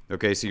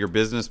 okay, so your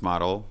business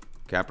model,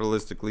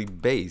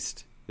 capitalistically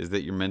based, is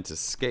that you're meant to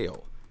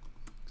scale.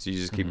 So you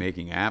just keep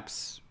making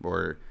apps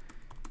or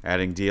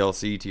adding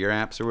DLC to your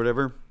apps or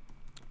whatever.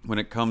 When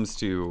it comes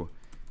to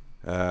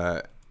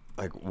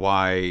like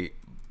why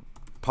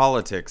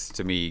politics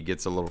to me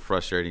gets a little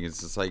frustrating,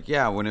 it's just like,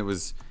 yeah, when it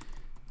was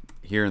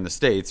here in the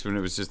States, when it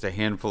was just a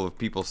handful of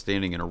people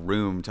standing in a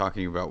room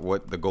talking about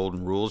what the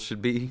golden rules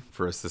should be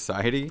for a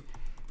society,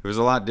 it was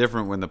a lot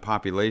different when the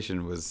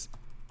population was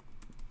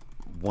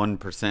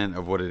 1%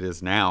 of what it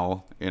is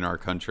now in our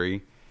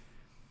country.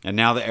 And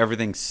now that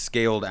everything's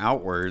scaled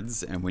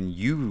outwards, and when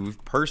you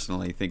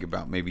personally think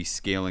about maybe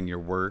scaling your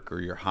work or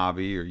your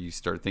hobby, or you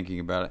start thinking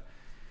about it,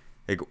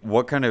 like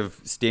what kind of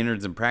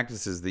standards and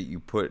practices that you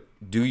put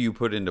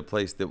into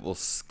place that will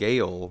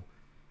scale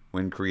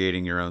when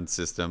creating your own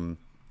system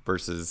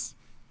versus,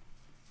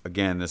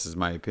 again, this is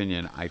my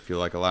opinion, I feel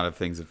like a lot of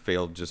things have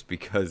failed just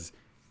because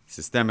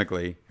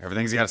systemically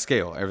everything's got to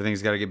scale,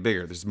 everything's got to get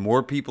bigger. There's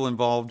more people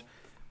involved,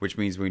 which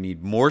means we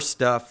need more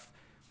stuff,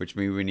 which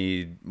means we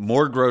need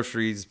more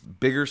groceries,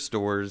 bigger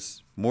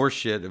stores, more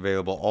shit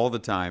available all the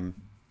time.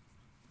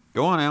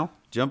 Go on, Al,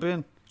 jump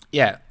in.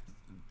 Yeah,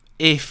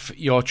 if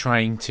you're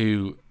trying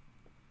to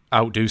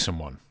outdo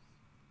someone,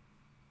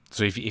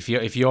 so if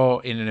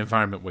you're in an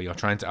environment where you're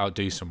trying to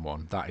outdo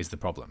someone, that is the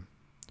problem.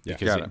 Yeah,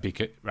 because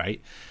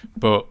right.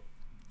 But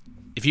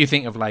if you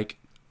think of like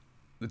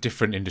the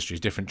different industries,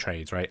 different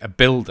trades, right? A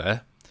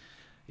builder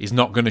is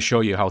not going to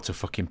show you how to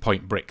fucking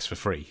point bricks for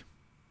free.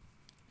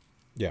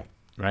 Yeah.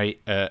 Right?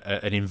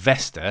 An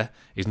investor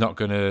is not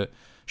going to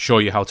show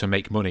you how to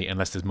make money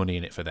unless there's money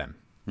in it for them.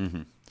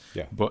 Mm-hmm.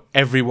 Yeah. But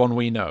everyone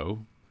we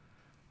know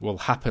will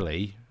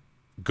happily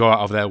go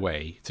out of their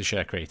way to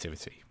share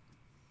creativity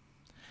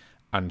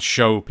and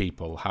show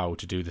people how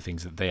to do the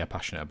things that they are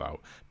passionate about,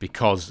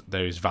 because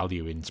there is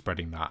value in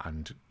spreading that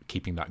and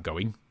keeping that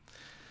going.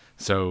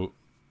 So,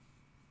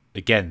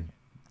 again,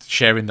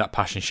 sharing that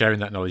passion, sharing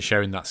that knowledge,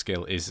 sharing that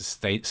skill is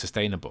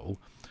sustainable.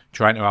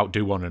 Trying to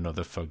outdo one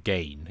another for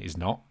gain is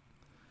not.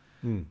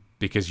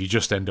 Because you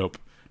just end up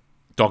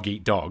dog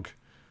eat dog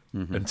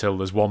until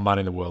there's one man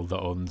in the world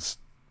that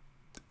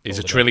is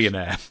a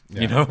trillionaire,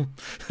 yeah. you know?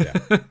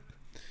 Yeah.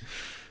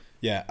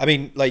 Yeah. I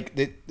mean, like,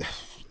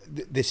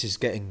 this is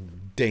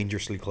getting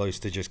dangerously close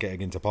to just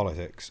getting into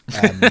politics.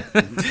 And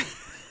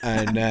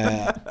I'm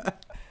gonna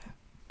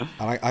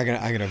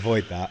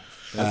avoid that.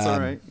 That's all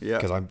right. Yeah.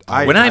 Because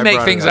when I make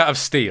things out of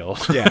steel.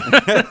 Yeah.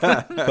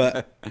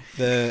 But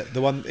the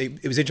one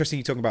it was interesting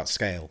you talking about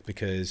scale,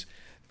 because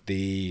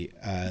the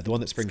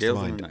one that springs to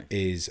mind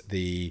is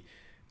the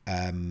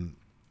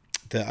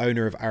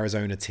owner of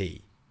Arizona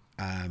Tea.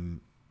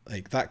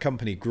 Like that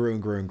company grew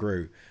and grew and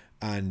grew,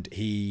 and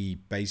he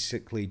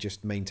basically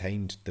just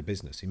maintained the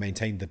business. He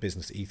maintained the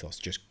business ethos,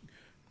 just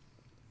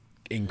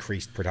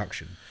increased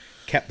production,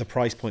 kept the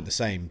price point the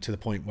same, to the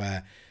point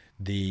where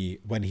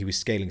when he was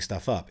scaling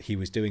stuff up, he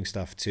was doing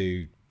stuff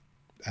to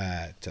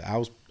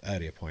Al's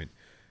earlier point,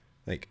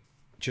 like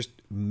just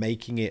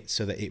making it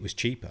so that it was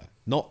cheaper.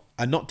 Not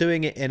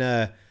doing it in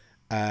a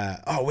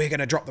we're going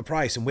to drop the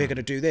price and we're going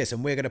to do this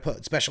and we're going to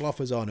put special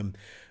offers on and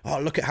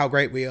look at how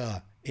great we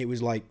are. It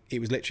was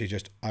literally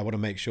just, I want to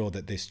make sure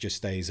that this just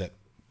stays at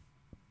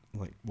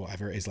like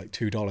whatever it is, like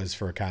 $2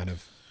 for a can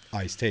of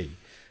iced tea.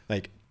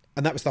 Like,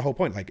 and that was the whole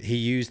point. Like, he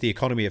used the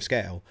economy of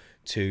scale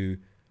to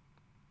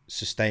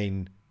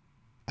sustain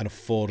an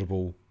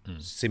affordable,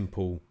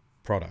 simple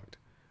product.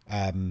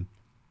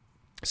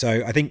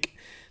 So I think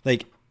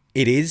like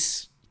it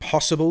is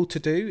possible to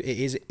do.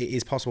 It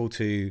is possible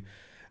to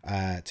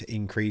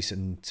increase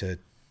and to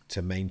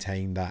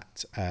maintain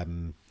that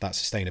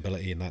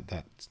sustainability and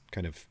that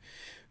kind of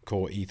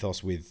core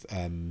ethos with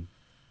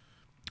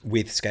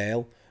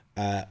scale.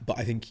 But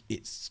I think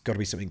it's got to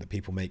be something that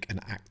people make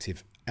an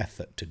active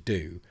effort to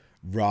do,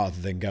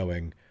 rather than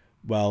going,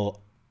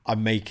 well,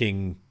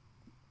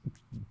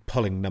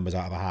 pulling numbers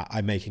out of a hat.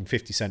 I'm making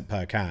 50 cents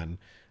per can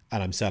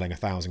and I'm selling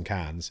 1,000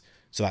 cans.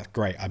 So that's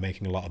great. I'm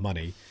making a lot of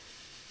money.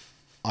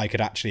 I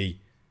could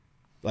actually,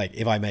 like,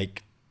 if I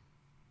make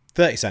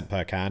 30 cents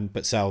per can,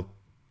 but sell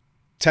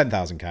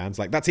 10,000 cans,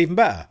 like, that's even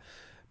better.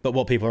 But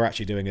what people are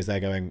actually doing is they're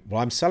going,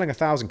 well, I'm selling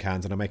 1,000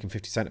 cans and I'm making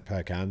 50 cents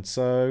per can.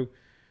 So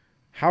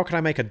how can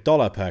I make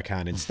 $1 per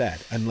can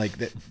instead? And like,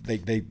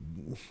 they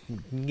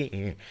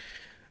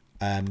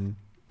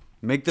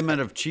make them out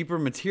of cheaper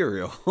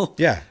material.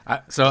 Yeah.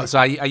 So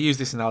I used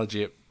this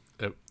analogy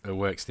at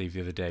work, Steve,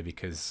 the other day,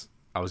 because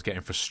I was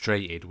getting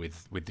frustrated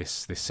with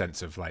this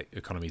sense of like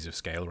economies of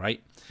scale,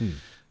 right?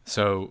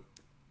 So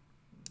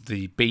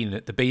the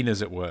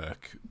beaners at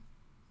work.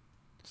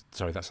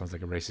 Sorry, that sounds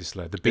like a racist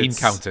slur. The bean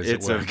counters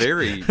at work. It's a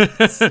very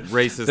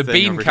racist the thing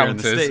bean over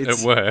counters here in the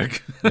States. at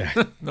work.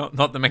 Yeah.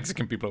 not the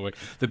Mexican people at work.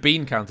 The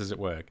bean counters at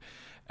work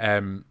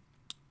are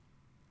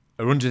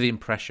are under the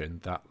impression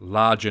that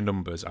larger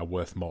numbers are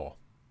worth more.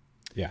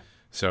 Yeah.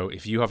 So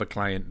if you have a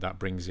client that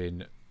brings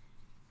in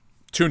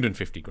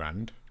 250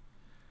 grand,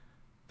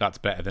 that's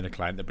better than a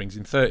client that brings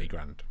in 30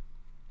 grand.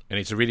 And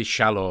it's a really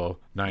shallow,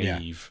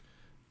 naive,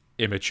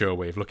 immature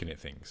way of looking at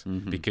things.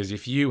 Because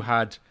if you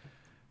had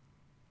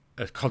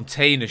a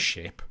container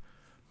ship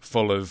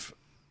full of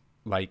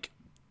like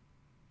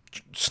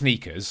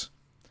sneakers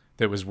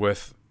that was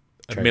worth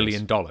 $1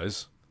 million,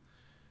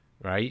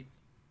 right?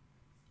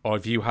 Or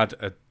if you had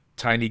a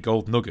tiny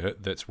gold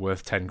nugget that's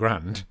worth 10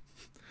 grand,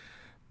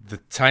 the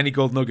tiny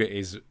gold nugget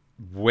is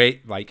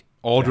way like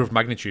order of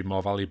magnitude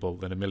more valuable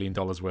than $1 million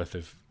worth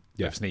of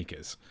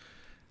sneakers.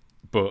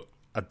 But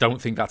I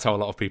don't think that's how a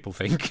lot of people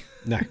think.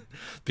 No.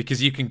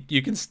 Because you can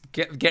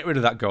get rid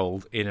of that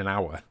gold in an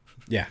hour.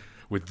 Yeah.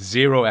 With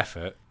zero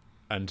effort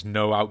and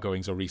no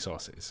outgoings or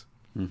resources.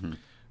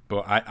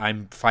 But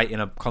I'm fighting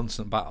a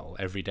constant battle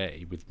every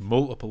day with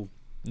multiple,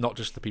 not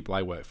just the people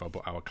I work for,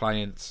 but our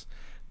clients,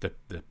 the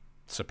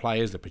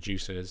suppliers, the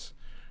producers,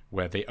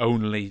 where the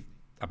only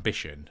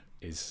ambition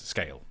is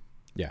scale.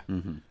 Yeah.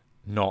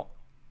 Not,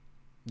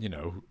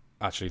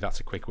 actually that's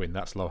a quick win,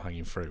 that's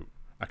low-hanging fruit.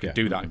 I can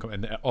do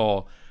that,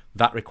 or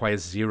that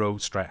requires zero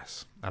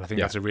stress. And I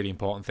think that's a really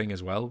important thing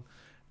as well.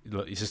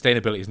 Look,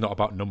 sustainability is not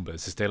about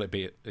numbers.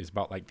 Sustainability is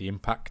about like the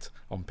impact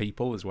on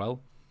people as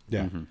well.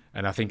 Yeah.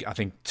 And I think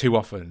too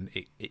often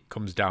it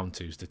comes down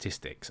to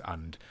statistics,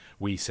 and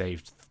we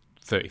saved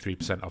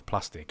 33% of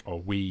plastic, or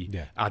we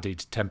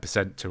added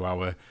 10% to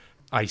our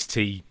iced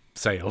tea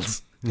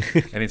sales.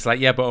 And it's like,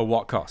 yeah, but at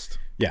what cost?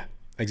 Yeah,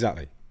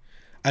 exactly.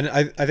 And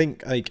I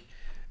think like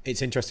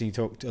it's interesting you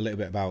talked a little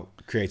bit about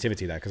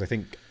creativity there, because I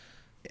think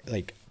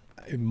like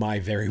in my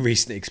very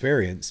recent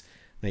experience,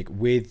 like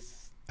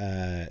with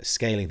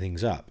scaling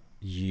things up,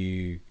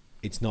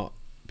 it's not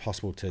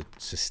possible to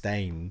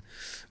sustain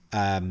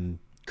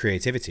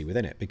creativity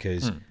within it,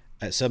 because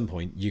at some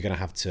point you're going to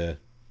have to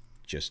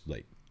just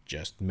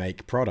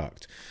make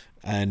product,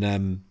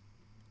 and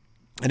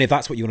if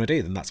that's what you want to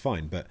do, then that's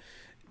fine. But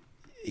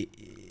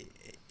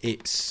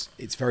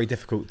it's very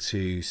difficult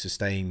to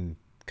sustain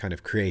kind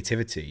of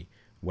creativity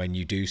when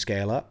you do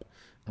scale up,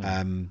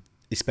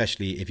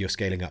 especially if you're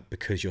scaling up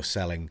because you're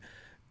selling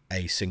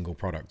a single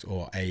product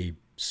or a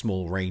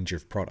small range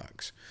of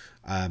products.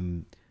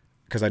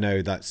 Because I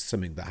know that's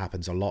something that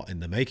happens a lot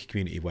in the maker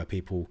community, where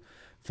people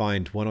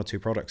find one or two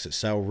products that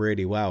sell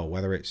really well,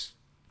 whether it's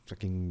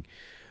fucking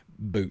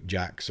boot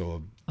jacks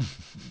or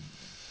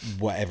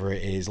whatever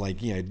it is, like,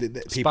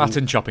 people,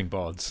 Spartan chopping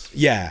boards.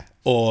 Yeah,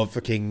 or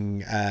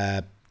fucking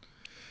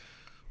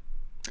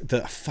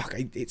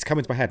it's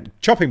coming to my head.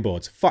 Chopping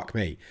boards. Fuck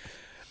me.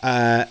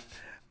 I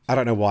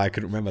don't know why I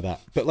couldn't remember that,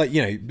 but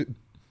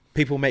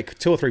people make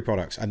 2 or 3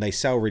 products and they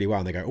sell really well,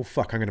 and they go, oh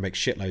fuck, I'm going to make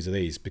shitloads of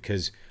these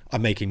because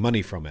I'm making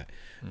money from it.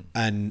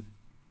 And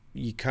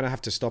you kind of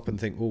have to stop and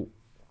think, well,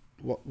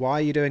 why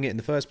are you doing it in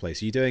the first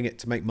place? Are you doing it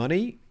to make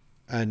money,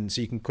 and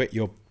so you can quit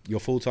your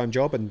full-time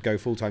job and go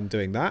full-time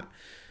doing that?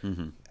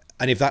 And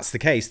if that's the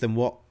case, then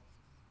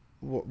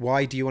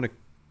why do you want to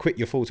quit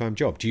your full-time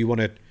job? Do you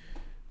want to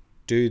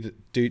do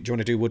you want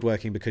to do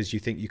woodworking because you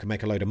think you can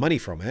make a load of money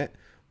from it,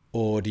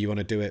 or do you want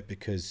to do it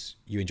because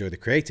you enjoy the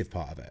creative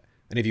part of it?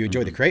 And if you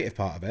enjoy the creative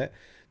part of it,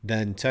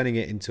 then turning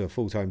it into a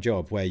full-time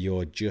job where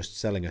you're just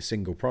selling a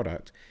single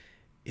product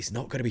is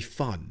not going to be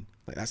fun.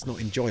 Like, that's not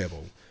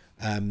enjoyable.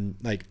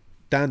 Like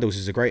Dandles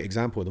is a great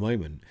example at the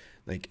moment.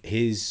 Like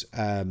his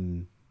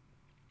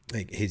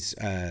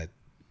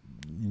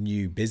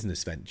new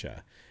business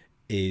venture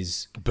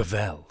is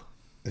Bevel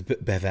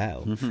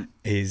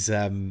is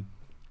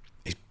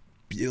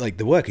like,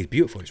 the work is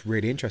beautiful. It's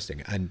really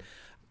interesting, and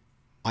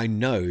I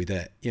know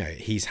that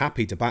he's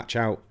happy to batch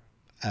out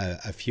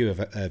a few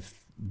of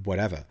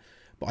whatever,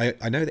 but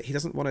I know that he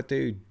doesn't want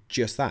to do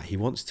just that. He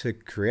wants to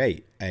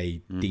create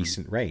a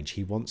decent range.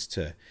 He wants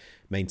to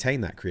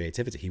maintain that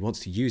creativity. He wants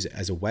to use it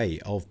as a way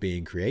of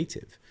being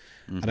creative,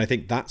 and I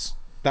think that's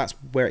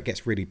where it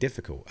gets really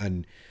difficult,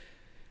 and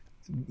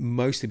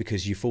mostly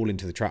because you fall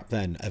into the trap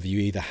then of you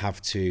either have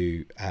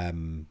to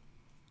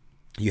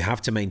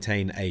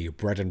maintain a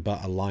bread and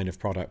butter line of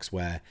products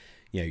where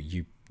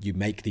you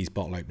make these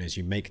bottle openers,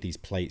 you make these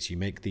plates, you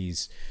make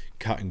these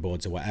cutting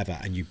boards or whatever,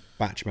 and you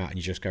batch them out, and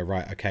you just go,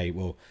 right, okay,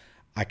 well,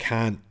 I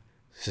can't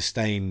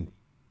sustain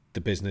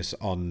the business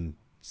on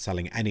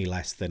selling any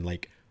less than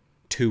like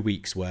 2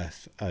 weeks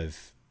worth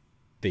of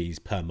these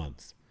per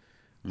month.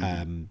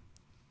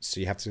 So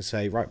you have to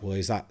say, right, well,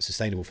 is that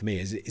sustainable for me?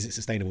 Is it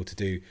sustainable to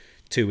do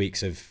 2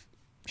 weeks of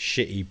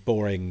shitty,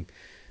 boring,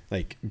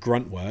 like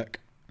grunt work,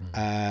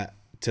 to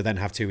then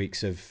have 2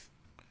 weeks of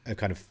a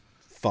kind of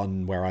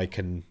fun where I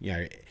can,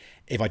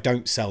 if I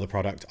don't sell the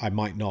product, I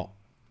might not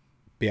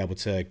be able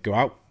to go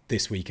out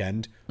this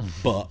weekend,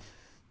 but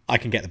I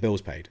can get the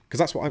bills paid, because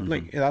that's what I'm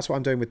like. That's what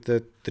I'm doing with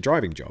the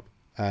driving job.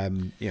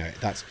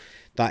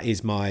 That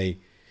is my.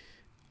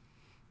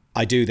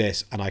 I do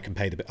this and I can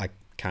pay I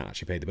can't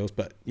actually pay the bills,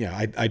 but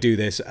I do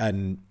this,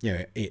 and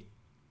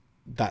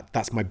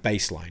that's my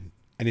baseline.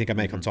 Anything I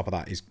make on top of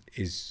that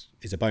is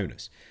a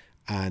bonus.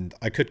 And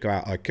I could go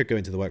out, I could go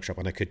into the workshop,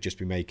 and I could just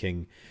be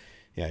making,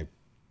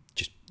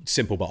 just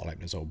simple bottle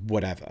openers or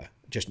whatever,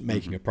 just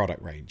making a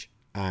product range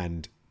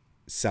and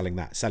selling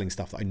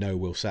stuff that I know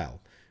will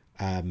sell.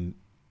 And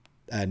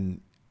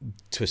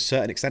to a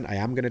certain extent, I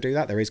am going to do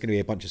that. There is going to be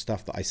a bunch of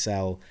stuff that I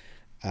sell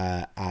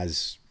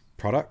as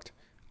product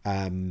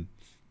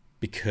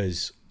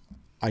because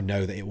I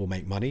know that it will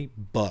make money.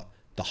 But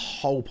the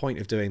whole point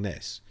of doing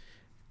this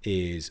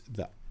is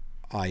that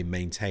I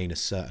maintain a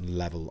certain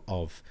level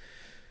of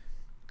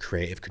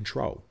creative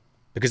control,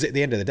 because at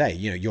the end of the day,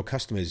 your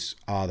customers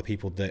are the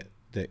people that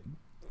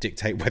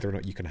dictate whether or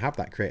not you can have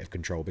that creative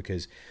control.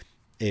 Because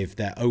if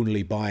they're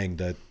only buying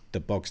the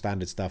bog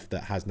standard stuff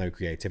that has no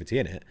creativity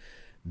in it,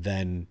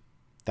 then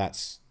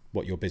that's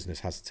what your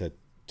business has to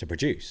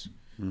produce.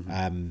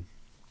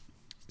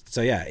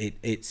 So yeah,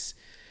 it's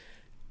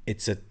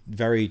a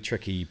very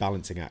tricky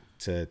balancing act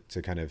to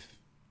kind of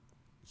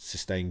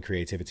sustain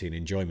creativity and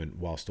enjoyment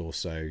whilst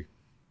also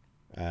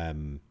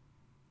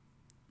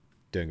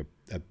doing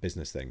a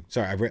business thing.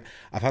 Sorry,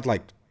 I've had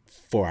like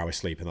 4 hours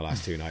sleep in the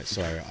last 2 nights,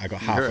 so I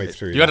got halfway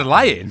through. You had a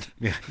lie-in?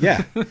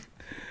 Yeah.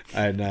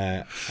 And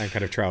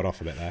kind of trailed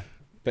off a bit there.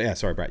 But yeah,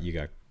 sorry, Brett, you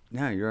go.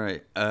 No, you're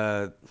right.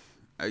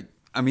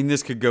 I mean,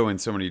 this could go in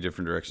so many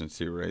different directions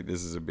too, right?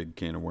 This is a big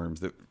can of worms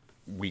that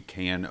we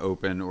can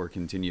open or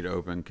continue to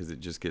open, because it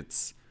just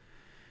gets...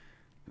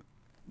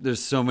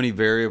 There's so many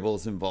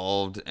variables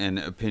involved and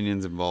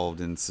opinions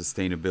involved in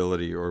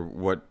sustainability, or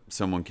what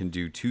someone can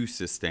do to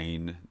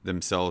sustain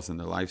themselves and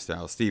their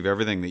lifestyle. Steve,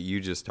 everything that you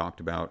just talked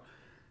about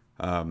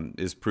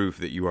is proof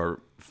that you are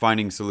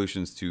finding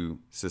solutions to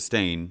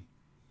sustain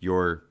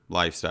your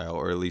lifestyle,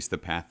 or at least the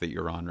path that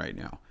you're on right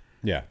now.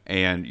 Yeah.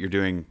 And you're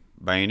doing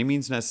by any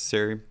means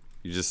necessary.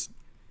 You just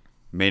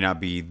may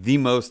not be the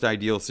most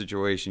ideal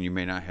situation. You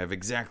may not have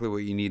exactly what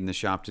you need in the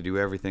shop to do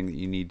everything that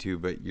you need to,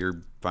 but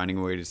you're finding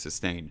a way to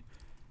sustain.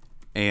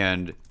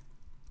 And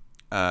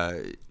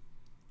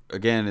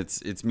again,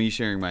 it's me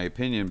sharing my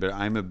opinion, but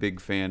I'm a big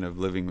fan of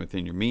living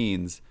within your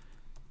means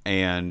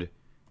and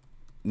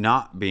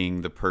not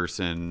being the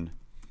person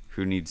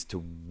who needs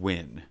to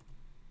win.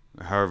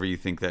 However you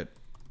think that,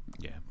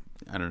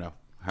 I don't know.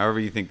 However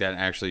you think that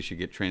actually should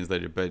get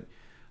translated. But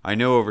I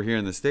know over here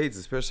in the States,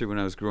 especially when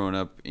I was growing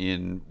up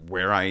in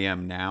where I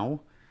am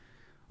now,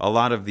 a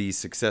lot of the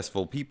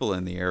successful people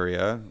in the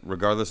area,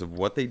 regardless of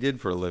what they did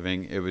for a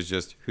living, it was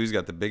just who's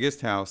got the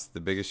biggest house, the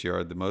biggest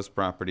yard, the most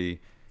property,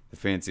 the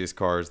fanciest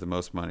cars, the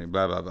most money,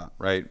 blah, blah, blah,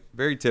 right?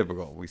 Very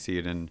typical. We see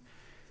it in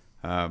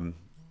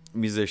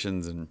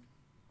musicians and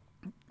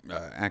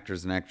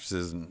actors and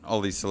actresses and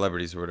all these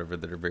celebrities or whatever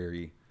that are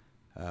very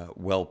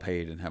well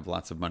paid and have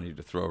lots of money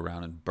to throw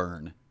around and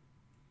burn.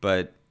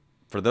 But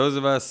for those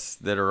of us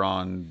that are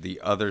on the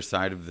other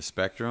side of the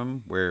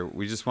spectrum, where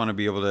we just want to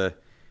be able to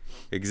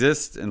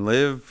exist and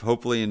live,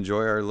 hopefully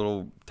enjoy our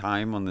little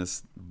time on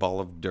this ball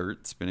of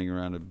dirt spinning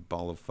around a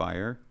ball of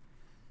fire,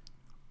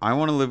 I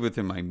want to live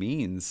within my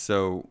means.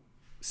 So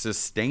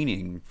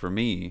sustaining for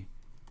me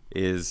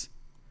is,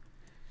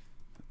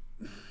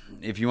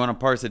 if you want to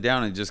parse it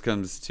down, it just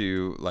comes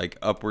to like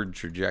upward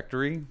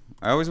trajectory.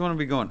 I always want to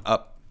be going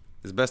up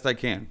as best I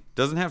can.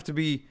 Doesn't have to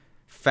be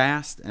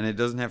fast, and it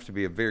doesn't have to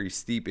be a very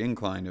steep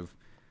incline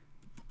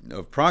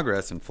of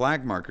progress and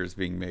flag markers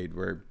being made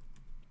where,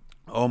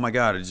 oh my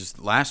God, it's just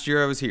last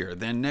year I was here,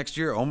 then next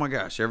year, oh my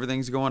gosh,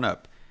 everything's going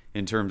up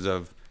in terms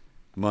of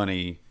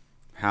money,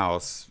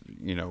 house,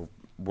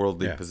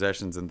 worldly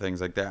possessions and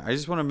things like that. I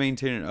just want to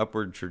maintain an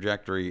upward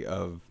trajectory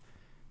of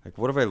like,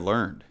 what have I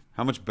learned?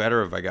 How much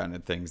better have I gotten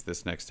at things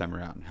this next time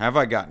around? Have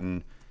I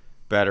gotten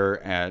better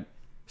at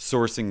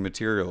sourcing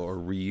material or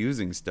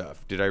reusing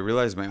stuff? Did I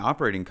realize my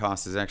operating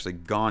cost has actually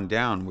gone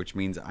down, which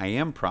means I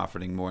am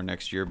profiting more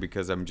next year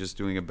because I'm just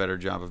doing a better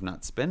job of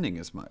not spending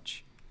as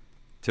much?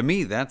 To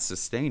me, that's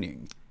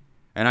sustaining.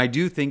 And I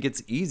do think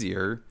it's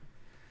easier.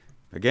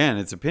 Again,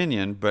 it's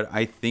opinion, but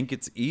I think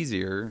it's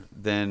easier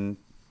than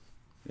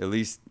at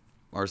least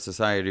our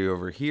society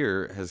over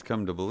here has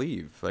come to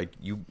believe. Like,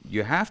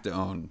 you have to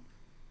own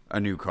a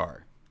new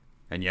car.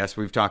 And yes,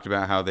 we've talked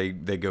about how they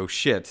go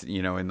shit,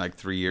 in like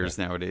 3 years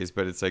nowadays.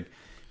 But it's like,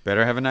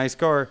 better have a nice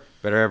car,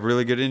 better have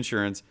really good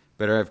insurance,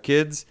 better have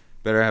kids,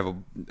 better have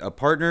a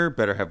partner,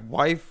 better have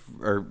wife,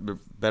 or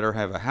better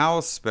have a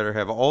house, better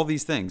have all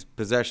these things,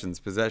 possessions.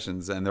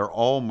 And they're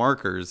all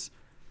markers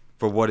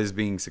for what is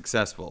being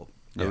successful,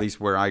 at least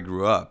where I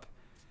grew up.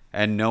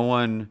 And no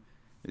one,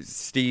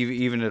 Steve,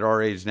 even at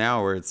our age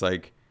now, where it's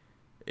like,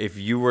 if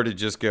you were to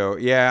just go,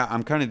 yeah,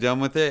 I'm kind of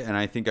done with it, and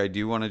I think I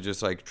do want to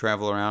just like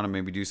travel around and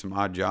maybe do some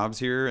odd jobs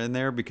here and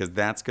there because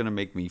that's going to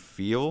make me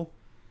feel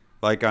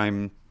like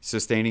I'm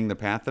sustaining the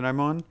path that I'm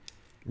on.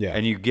 Yeah.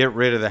 And you get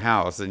rid of the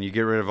house and you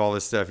get rid of all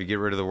this stuff, you get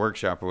rid of the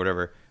workshop or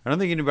whatever. I don't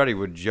think anybody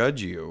would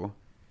judge you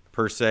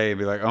per se and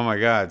be like, oh my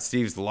God,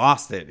 Steve's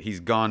lost it.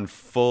 He's gone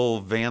full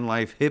van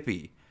life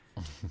hippie.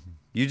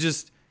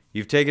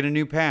 You've taken a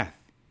new path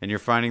and you're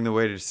finding the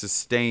way to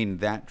sustain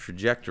that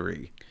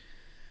trajectory.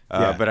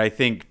 But I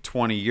think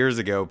 20 years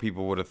ago,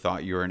 people would have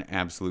thought you were an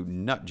absolute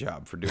nut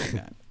job for doing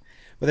that.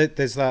 Well,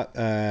 there's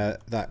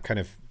that kind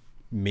of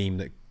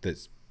meme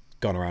that's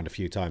gone around a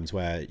few times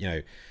where, you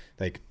know,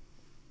 like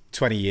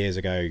 20 years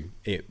ago,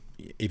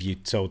 if you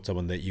told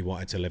someone that you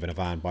wanted to live in a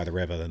van by the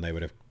river, then they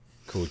would have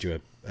called you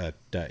a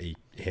dirty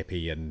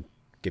hippie and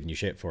given you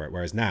shit for it.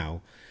 Whereas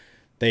now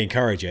they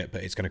encourage it,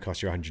 but it's going to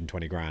cost you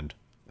 120 grand.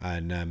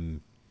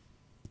 And,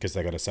 because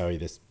they got to sell you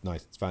this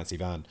nice fancy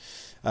van.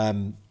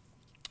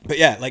 But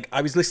yeah, like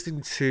I was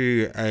listening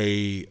to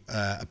a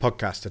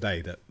podcast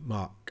today that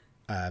Mark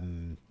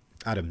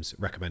Adams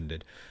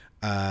recommended,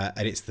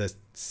 and it's the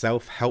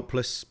Self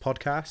Helpless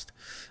podcast,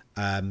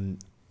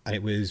 and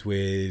it was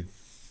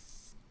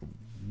with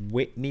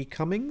Whitney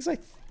Cummings, I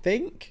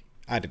think.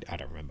 I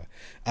don't remember,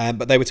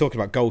 but they were talking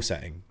about goal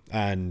setting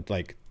and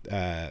like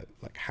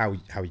how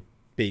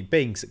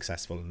being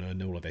successful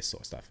and all of this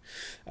sort of stuff,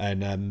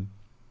 and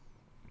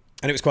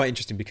it was quite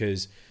interesting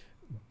because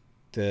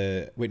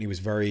Whitney was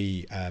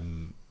very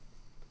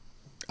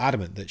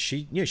adamant that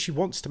she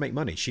wants to make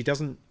money. She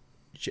doesn't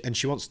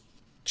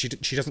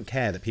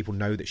care that people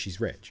know that she's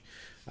rich,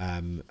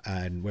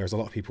 and whereas a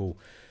lot of people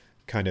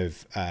kind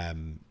of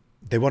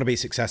they want to be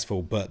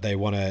successful, but they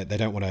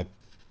don't want to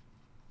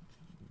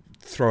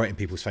throw it in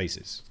people's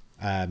faces.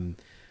 And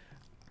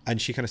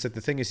she kind of said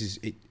the thing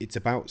is it's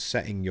about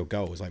setting your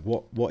goals. Like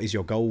what is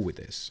your goal with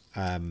this?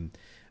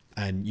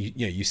 And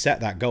you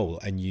set that goal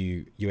and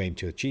you aim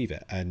to achieve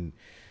it. And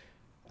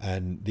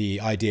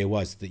the idea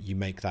was that you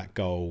make that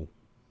goal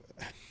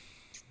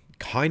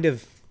kind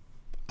of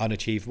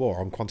unachievable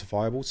or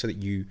unquantifiable, so that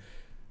you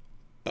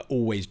are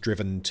always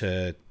driven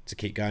to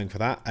keep going for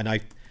that. And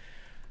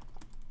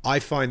I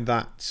find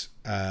that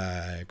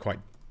quite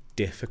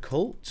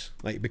difficult,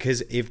 like,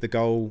 because if the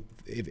goal,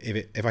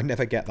 if I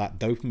never get that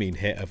dopamine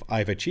hit of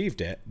I've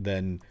achieved it,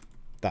 then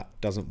that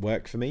doesn't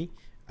work for me.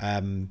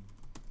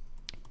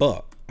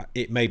 But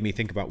it made me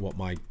think about what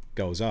my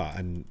goals are.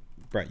 And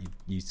Brett,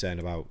 you saying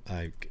about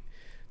like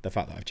the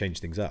fact that I've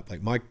changed things up.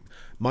 Like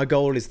my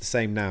goal is the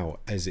same now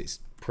as it's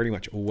pretty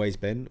much always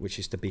been, which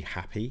is to be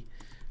happy.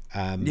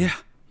 Yeah.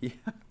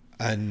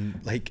 And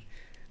like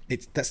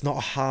that's not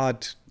a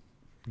hard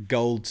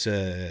goal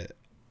to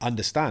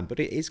understand, but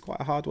it is quite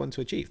a hard one to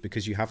achieve,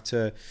 because you have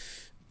to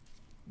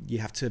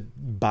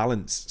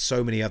balance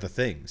so many other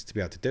things to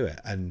be able to do it.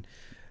 And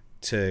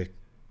to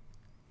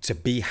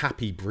be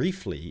happy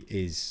briefly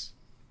is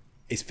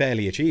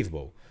fairly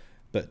achievable,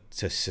 but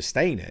to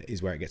sustain it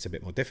is where it gets a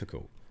bit more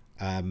difficult.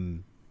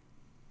 And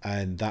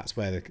that's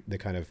where the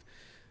kind of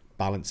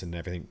balance and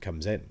everything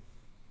comes in.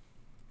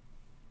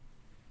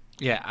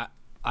 Yeah,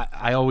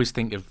 I always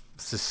think of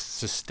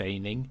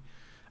sustaining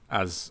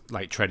as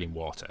like treading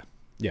water.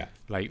 Yeah.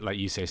 Like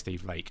you say,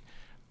 Steve, like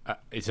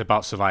it's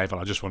about survival.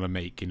 I just want to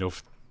make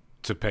enough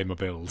to pay my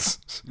bills.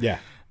 Yeah.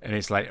 And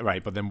it's like,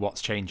 right, but then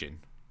what's changing?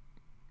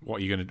 What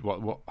are you going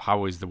to,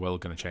 how is the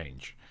world going to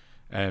change?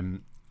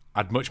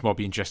 I'd much more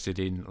be interested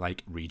in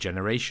like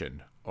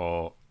regeneration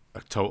or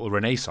a total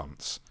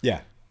renaissance.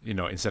 Yeah. You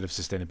know, instead of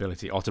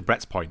sustainability, or to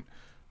Brett's point,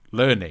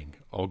 learning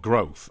or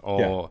growth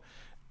or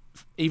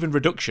even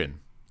reduction.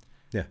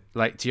 Yeah.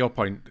 Like to your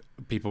point,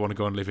 people want to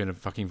go and live in a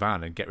fucking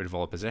van and get rid of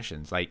all the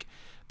possessions. Like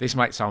this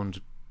might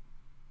sound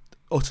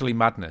utterly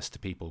madness to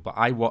people, but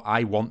I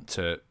want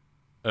to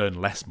earn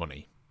less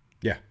money.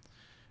 Yeah.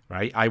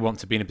 Right? I want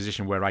to be in a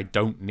position where I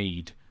don't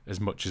need as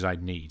much as I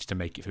need to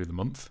make it through the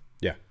month.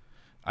 Yeah.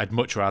 I'd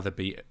much rather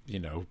be,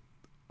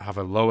 have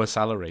a lower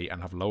salary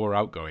and have lower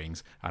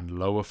outgoings and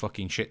lower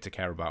fucking shit to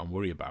care about and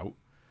worry about.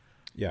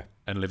 Yeah.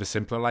 And live a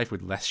simpler life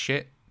with less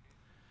shit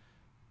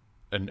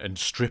and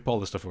strip all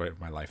the stuff away from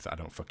my life that I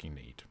don't fucking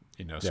need.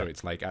 So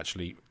it's like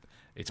actually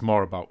it's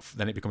more about,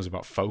 then it becomes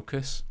about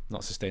focus,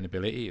 not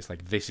sustainability. It's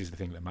like, this is the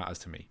thing that matters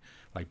to me.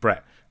 Like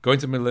Brett, go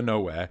into the middle of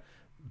nowhere,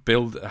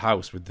 build a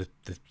house with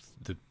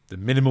the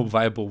minimal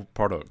viable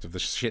product of the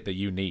shit that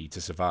you need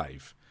to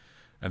survive,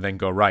 and then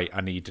go, right,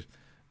 I need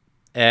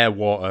air,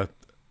 water,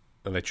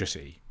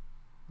 electricity,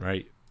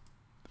 right?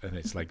 And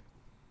it's like,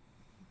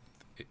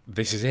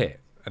 this is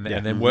it. And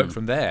then work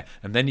from there.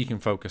 And then you can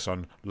focus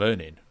on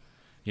learning,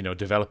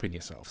 developing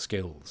yourself,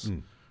 skills,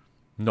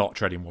 not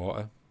treading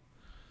water.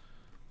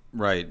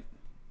 Right.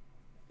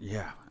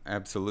 Yeah,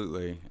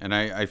 absolutely. And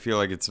I feel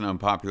like it's an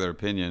unpopular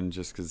opinion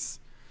just because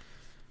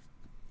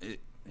it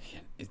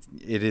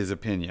is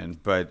opinion,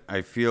 but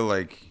I feel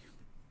like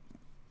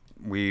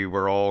we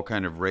were all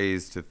kind of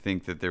raised to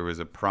think that there was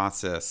a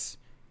process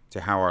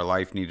to how our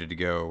life needed to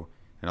go,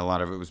 and a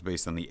lot of it was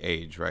based on the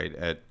age, right?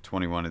 At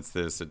 21 it's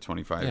this, at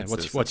 25 it's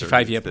this. What's your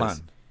 5-year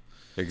plan?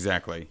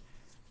 Exactly.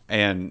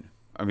 And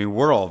I mean,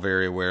 we're all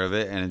very aware of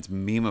it, and it's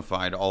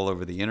memeified all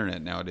over the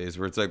internet nowadays,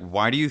 where it's like,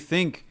 why do you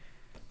think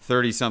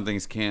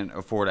 30-somethings can't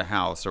afford a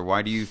house? Or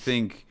why do you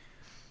think,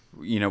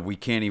 we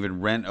can't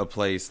even rent a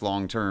place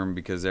long term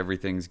because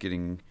everything's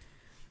getting,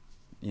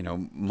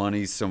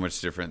 money's so much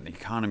different, the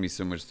economy's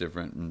so much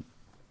different, and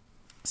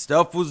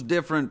stuff was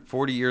different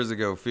 40 years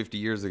ago, 50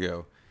 years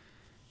ago.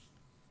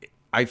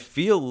 I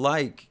feel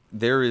like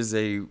there is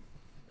a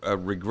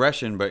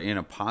regression, but in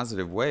a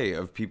positive way,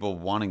 of people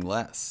wanting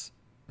less.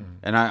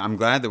 And I'm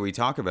glad that we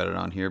talk about it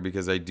on here,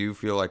 because I do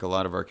feel like a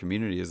lot of our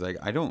community is like,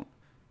 I don't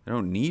They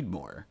don't need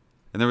more.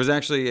 And there was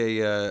actually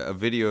a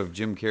video of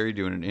Jim Carrey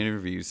doing an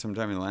interview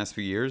sometime in the last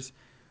few years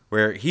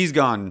where he's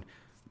gone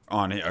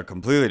on a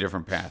completely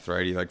different path,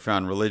 right? He like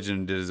found religion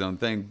and did his own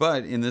thing.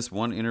 But in this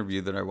one interview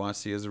that I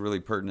watched, he has a really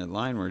pertinent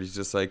line where he's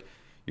just like,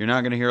 you're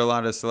not going to hear a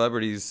lot of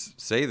celebrities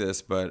say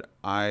this, but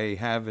I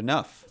have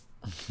enough.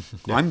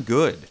 Yeah. I'm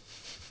good.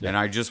 Yeah. And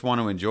I just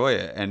want to enjoy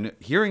it. And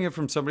hearing it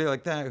from somebody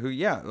like that who,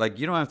 yeah, like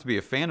you don't have to be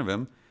a fan of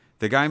him.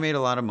 The guy made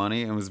a lot of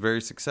money and was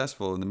very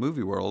successful in the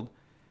movie world.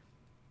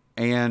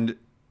 And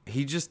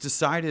he just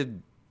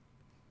decided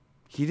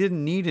he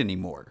didn't need any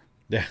more.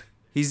 Yeah.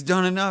 He's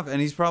done enough, and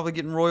he's probably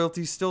getting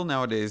royalties still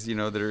nowadays, you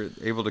know, that are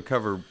able to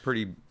cover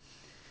pretty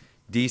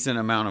decent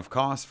amount of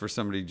costs for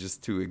somebody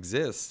just to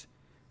exist.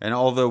 And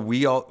although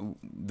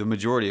the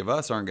majority of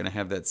us aren't going to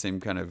have that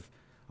same kind of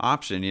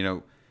option, you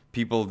know,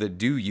 people that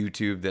do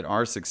YouTube that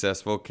are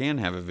successful can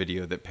have a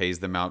video that pays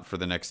them out for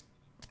the next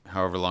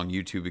however long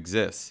YouTube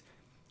exists.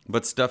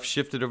 But stuff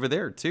shifted over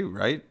there too,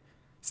 right?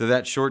 So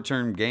that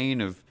short-term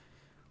gain of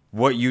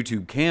what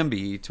YouTube can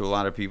be to a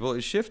lot of people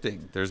is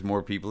shifting. There's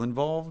more people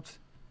involved.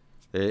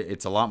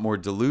 It's a lot more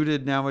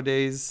diluted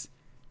nowadays.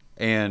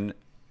 And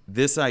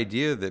this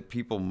idea that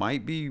people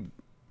might be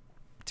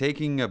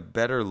taking a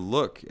better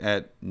look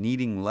at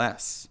needing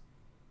less.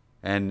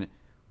 And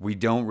we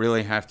don't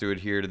really have to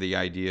adhere to the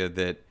idea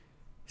that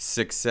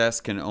success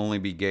can only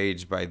be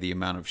gauged by the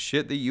amount of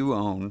shit that you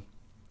own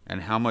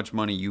and how much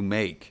money you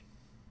make.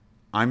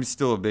 I'm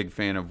still a big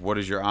fan of what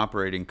is your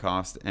operating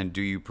cost and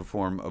do you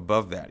perform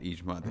above that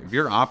each month. If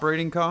your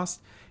operating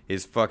cost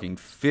is fucking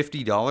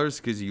 $50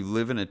 because you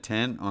live in a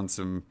tent on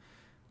some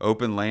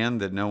open land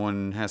that no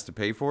one has to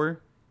pay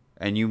for,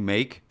 and you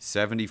make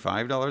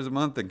 $75 a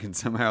month and can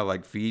somehow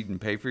like feed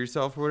and pay for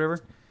yourself or whatever,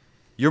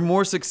 you're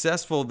more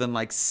successful than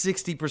like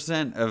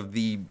 60% of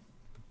the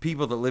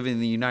people that live in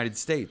the United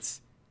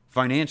States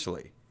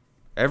financially.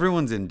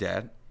 Everyone's in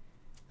debt.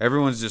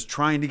 Everyone's just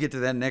trying to get to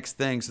that next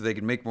thing so they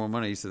can make more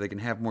money, so they can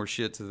have more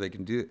shit, so they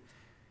can do it.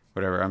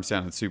 Whatever, I'm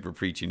sounding super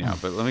preachy now,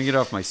 but let me get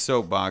off my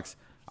soapbox.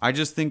 I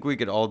just think we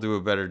could all do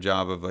a better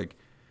job of like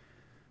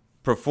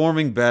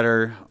performing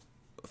better,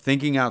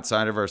 thinking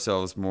outside of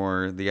ourselves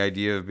more, the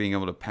idea of being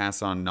able to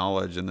pass on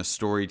knowledge and the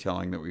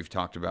storytelling that we've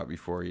talked about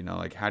before, you know,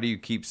 like how do you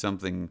keep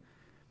something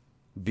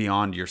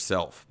beyond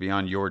yourself,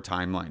 beyond your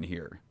timeline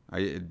here?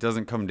 It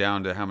doesn't come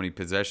down to how many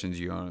possessions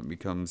you own. It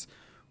becomes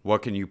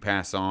what can you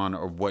pass on,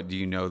 or what do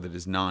you know that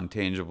is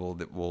non-tangible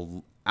that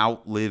will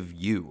outlive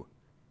you?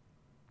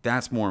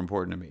 That's more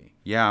important to me.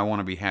 Yeah, I want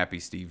to be happy,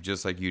 Steve,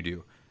 just like you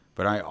do.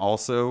 But I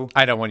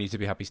don't want you to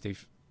be happy,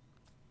 Steve.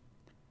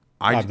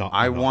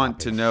 I want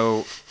to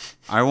know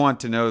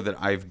that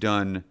I've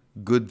done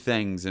good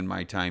things in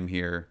my time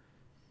here,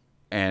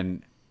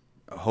 and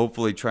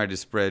hopefully try to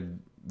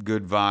spread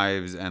good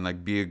vibes and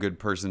like be a good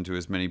person to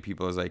as many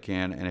people as I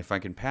can. And if I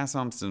can pass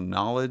on some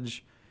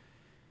knowledge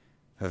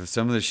of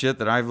some of the shit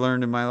that I've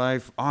learned in my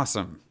life,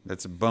 awesome.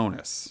 That's a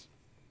bonus.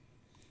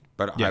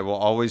 But yeah. I will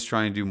always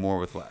try and do more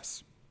with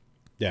less.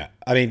 Yeah.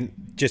 I mean,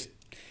 just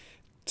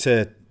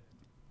to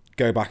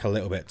go back a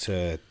little bit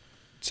to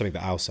something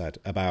that Al said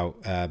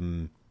about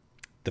the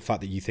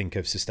fact that you think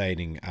of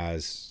sustaining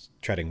as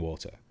treading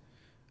water.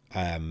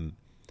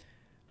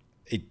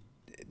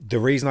 The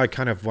reason I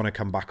kind of want to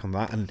come back on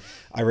that, and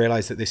I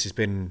realise that this has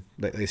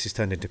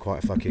turned into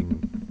quite a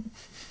fucking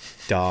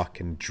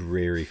dark and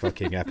dreary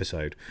fucking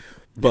episode,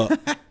 but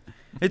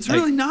it's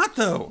really not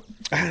though.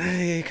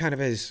 It kind of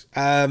is.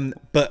 But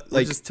like,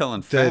 we're just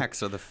telling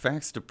facts. Are the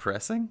facts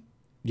depressing?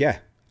 Yeah,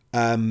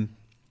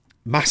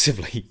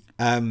 massively.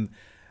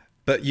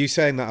 But you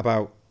saying that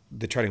about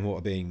the treading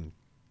water being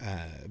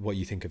what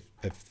you think of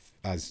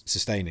as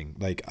sustaining,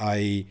 like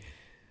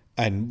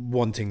and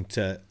wanting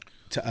to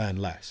earn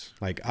less.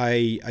 Like I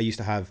used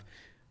to have,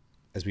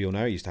 as we all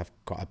know, I used to have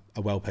quite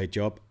a well-paid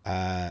job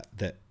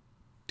that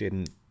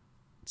didn't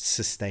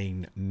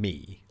sustain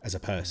me as a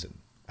person.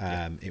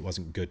 It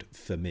wasn't good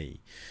for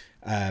me.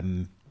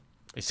 It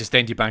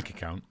sustained your bank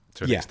account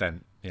to an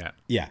extent.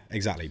 Yeah,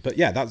 exactly. But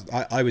yeah,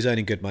 I was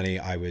earning good money.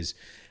 I was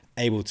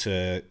able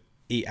to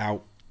eat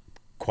out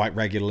quite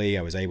regularly.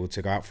 I was able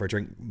to go out for a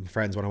drink with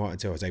friends when I wanted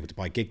to. I was able to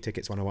buy gig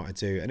tickets when I wanted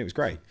to, and it was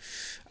great.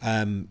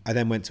 I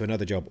then went to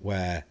another job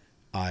where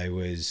I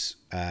was,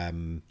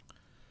 for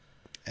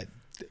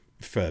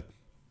the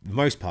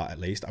most part at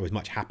least, I was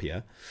much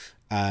happier.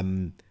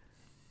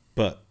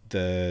 But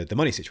the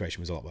money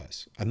situation was a lot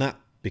worse, and that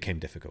became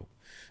difficult.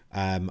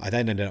 I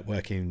then ended up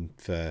working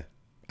for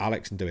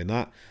Alex and doing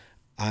that,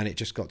 and it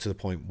just got to the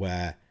point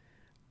where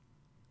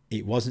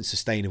it wasn't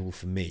sustainable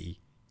for me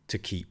to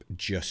keep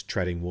just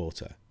treading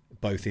water,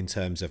 both in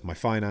terms of my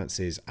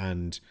finances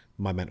and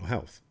my mental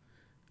health,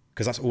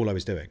 because that's all I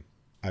was doing.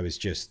 I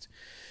was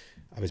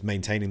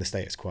maintaining the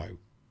status quo,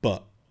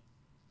 but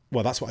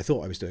that's what I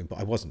thought I was doing, but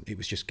I wasn't. It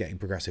was just getting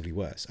progressively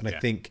worse, and I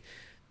think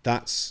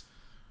that's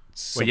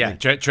something.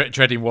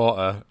 Treading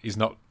water is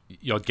not.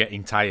 You're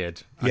getting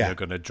tired and you're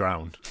going to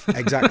drown.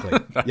 Exactly.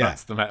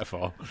 That's the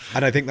metaphor.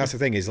 And I think that's the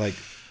thing is like,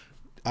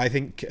 I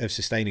think of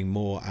sustaining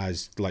more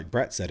as like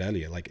Brett said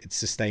earlier, like it's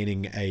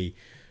sustaining a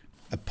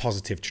a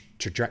positive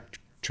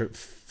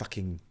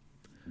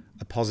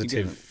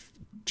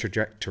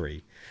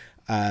trajectory,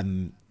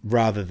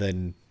 rather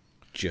than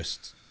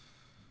just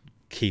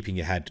keeping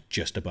your head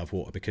just above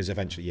water, because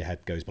eventually your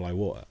head goes below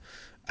water.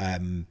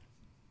 And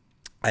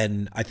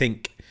I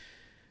think,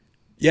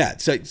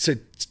 so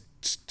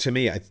to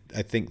me, I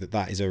think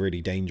that is a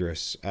really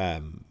dangerous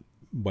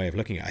way of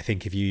looking at it. I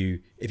think if you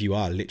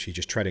are literally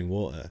just treading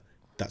water,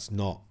 that's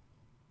not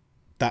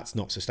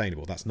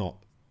sustainable. That's not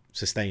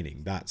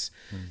sustaining. That's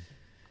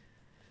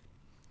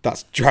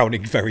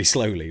drowning very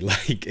slowly.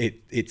 Like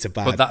it's a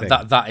bad thing.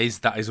 That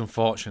is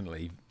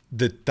unfortunately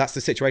that's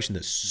the situation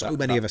that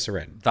many of us are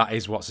in. That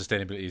is what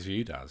sustainability is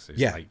viewed as.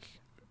 It's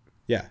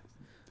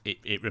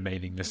it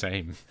remaining the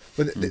same.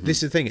 But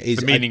this is the thing. Is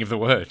the meaning of the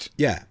word.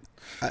 Yeah.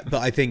 But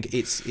I think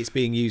it's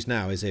being used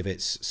now as if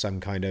it's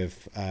some kind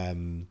of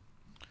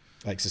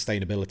like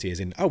sustainability, as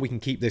in, we can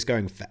keep this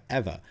going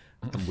forever,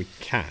 and we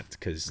can't,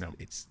 because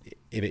it's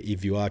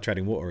if you are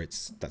treading water,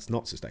 that's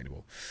not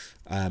sustainable.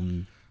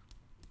 And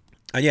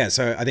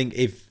so I think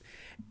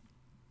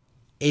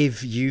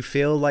if you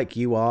feel like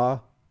you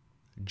are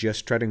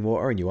just treading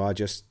water and you are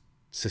just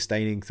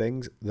sustaining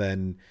things,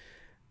 then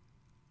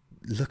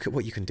look at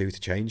what you can do to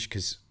change,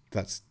 because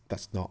that's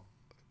not.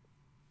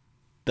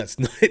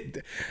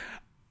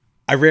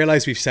 I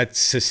realize we've said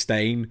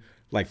sustain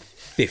like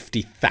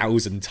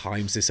 50,000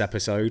 times this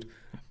episode,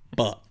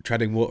 but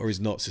treading water is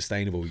not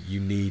sustainable. You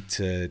need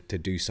to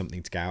do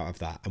something to get out of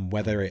that. And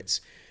whether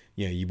it's,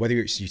 whether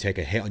you take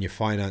a hit on your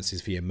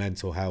finances for your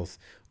mental health,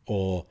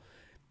 or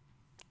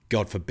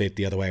God forbid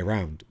the other way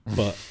around,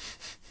 but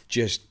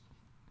just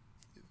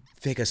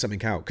figure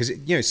something out. Because,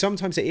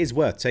 sometimes it is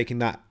worth taking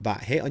that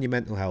hit on your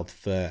mental health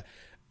for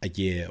a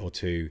year or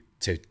two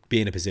to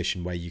be in a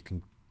position where you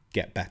can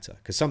get better.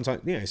 Because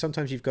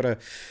sometimes you've got to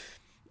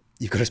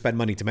spend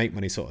money to make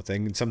money, sort of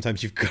thing, and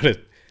sometimes you've got to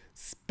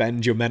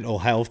spend your mental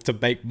health to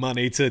make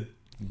money to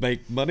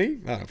make money.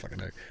 I don't fucking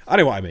know. I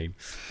know what I mean.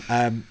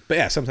 But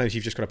yeah, sometimes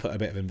you've just got to put a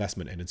bit of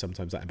investment in, and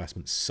sometimes that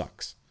investment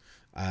sucks.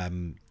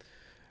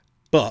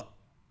 But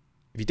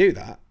if you do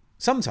that,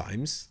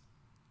 sometimes,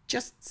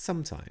 just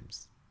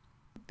sometimes,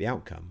 the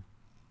outcome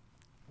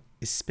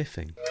is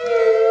spiffing.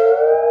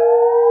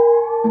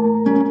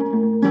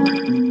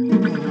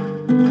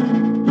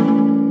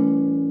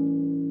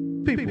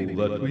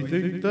 People that we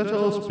think that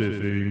are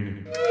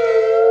spiffing.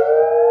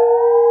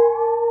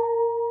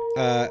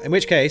 In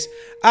which case,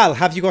 Al,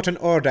 have you got an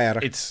order?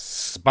 It's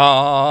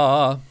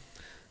Spa.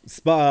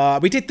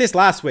 We did this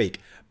last week,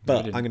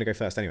 but I'm going to go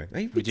first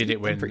anyway. We did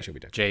it when I'm pretty sure we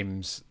did.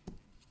 James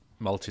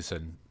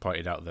Maltison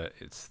pointed out that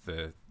it's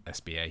the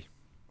SBA.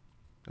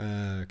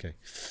 Okay.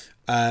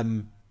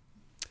 That's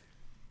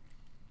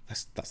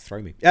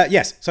throw me.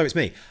 Yes, so it's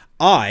me.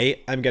 I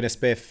am going to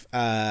spiff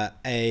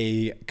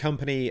a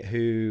company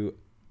who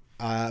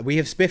we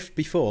have spiffed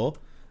before,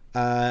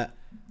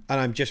 and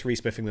I'm just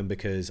respiffing them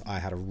because I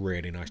had a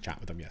really nice chat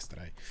with them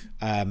yesterday.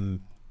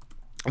 And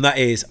that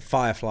is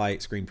Firefly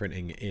Screen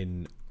Printing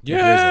in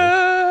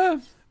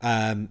Grizzle.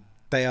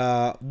 They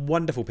are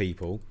wonderful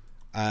people,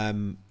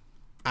 and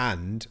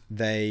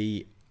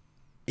they,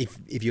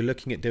 if you're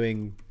looking at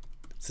doing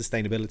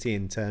sustainability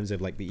in terms of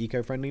like the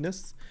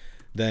eco-friendliness,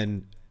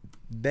 then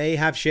they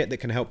have shit that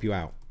can help you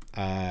out,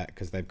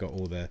 because they've got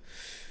all the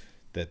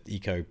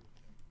eco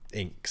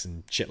inks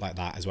and shit like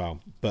that as well.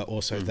 But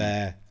also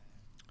they're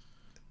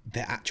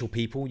actual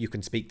people. You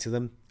can speak to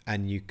them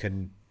and you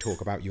can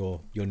talk about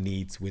your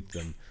needs with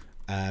them.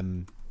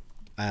 And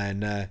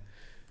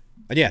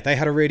yeah, they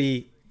had a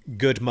really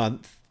good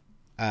month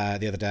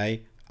the other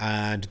day,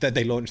 and then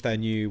they launched their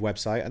new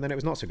website, and then it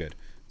was not so good.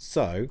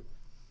 So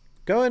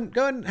go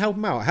and help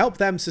them out. Help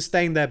them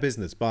sustain their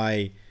business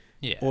by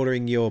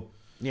ordering your,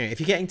 if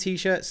you're getting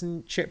t-shirts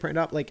and shit printed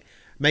up, like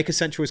Maker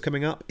Central is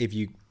coming up. If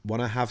you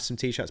want to have some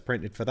t-shirts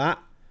printed for that,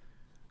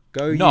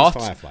 use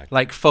Firefly.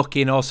 Like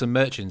fucking Awesome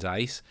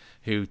Merchandise,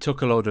 who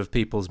took a load of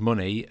people's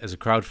money as a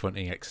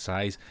crowdfunding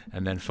exercise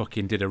and then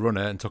fucking did a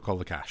runner and took all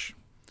the cash.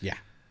 Yeah.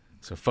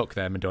 So fuck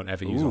them and don't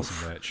ever use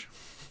Awesome Merch.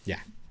 Yeah.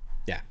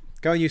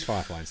 Go and use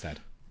Firefly instead,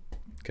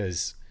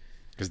 because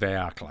they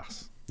are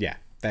class. Yeah,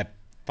 they're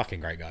fucking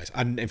great guys.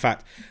 And in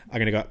fact, I'm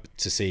going to go up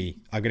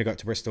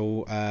to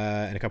Bristol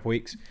in a couple of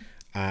weeks,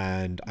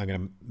 and I'm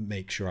going to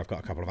make sure I've got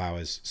a couple of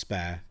hours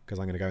spare, because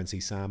I'm going to go and see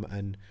Sam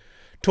and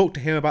talk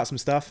to him about some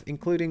stuff,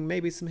 including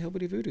maybe some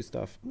Hillbilly Voodoo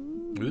stuff.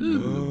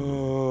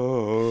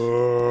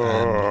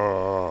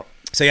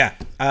 So yeah,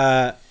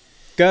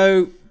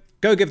 go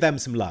give them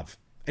some love.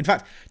 In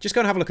fact, just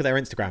go and have a look at their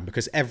Instagram,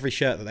 because every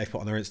shirt that they've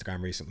put on their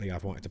Instagram recently,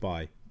 I've wanted to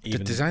buy. The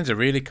designs are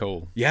really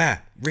cool. Yeah,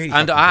 really.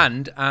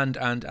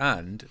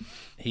 And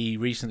he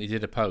recently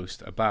did a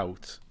post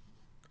about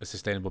a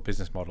sustainable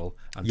business model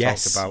and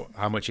talked about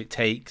how much it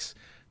takes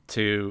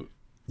to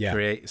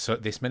create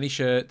this many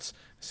shirts,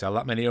 sell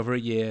that many over a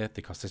year.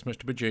 They cost this much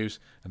to produce,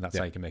 and that's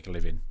how you can make a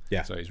living.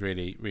 Yeah. So it's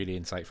really, really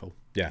insightful.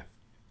 Yeah.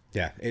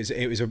 Yeah.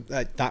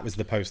 That was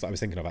the post that I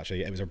was thinking of,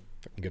 actually. It was a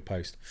fucking good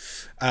post.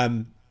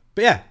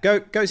 But yeah,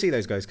 go see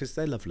those guys, because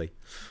they're lovely.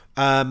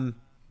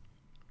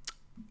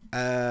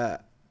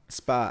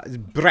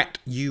 Brett,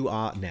 you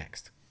are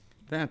next.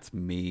 That's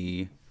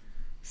me.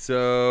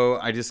 So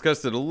I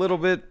discussed it a little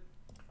bit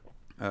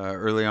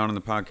early on in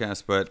the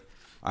podcast, but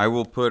I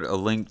will put a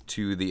link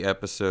to the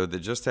episode that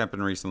just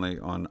happened recently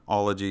on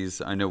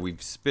Ologies. I know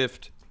we've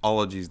spiffed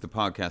Ologies, the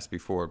podcast,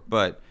 before,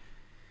 but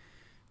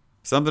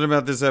something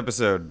about this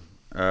episode.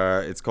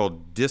 It's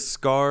called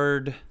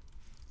Discard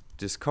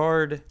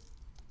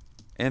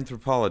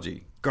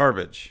Anthropology,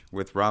 Garbage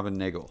with Robin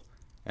Nagel.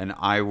 And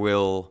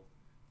I'll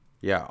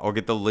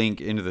get the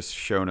link into the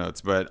show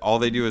notes. But all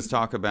they do is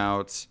talk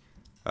about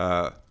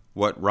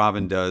what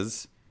Robin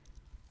does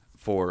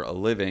for a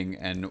living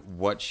and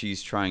what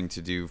she's trying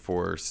to do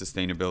for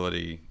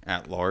sustainability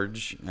at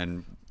large.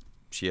 And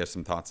she has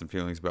some thoughts and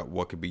feelings about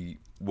what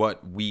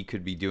we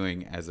could be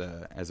doing as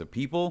a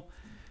people,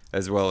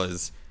 as well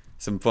as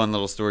some fun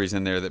little stories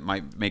in there that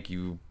might make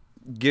you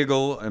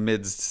giggle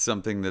amidst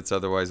something that's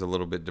otherwise a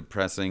little bit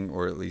depressing,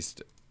 or at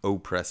least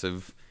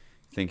oppressive,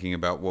 thinking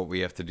about what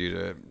we have to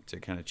do to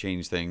kind of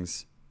change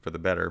things for the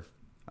better.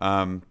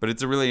 But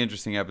it's a really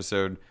interesting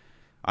episode.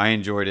 I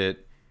enjoyed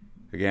it.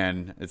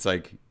 Again, it's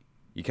like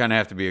you kind of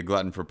have to be a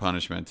glutton for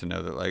punishment to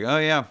know that, like, oh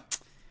yeah, I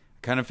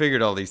kind of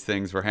figured all these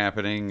things were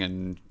happening,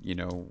 and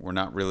we're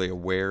not really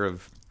aware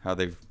of how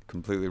they've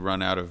completely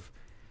run out of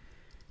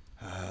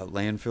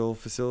landfill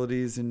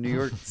facilities in New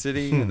York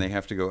City, and they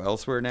have to go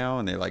elsewhere now,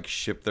 and they like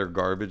ship their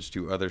garbage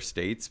to other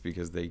states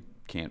because they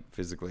can't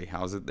physically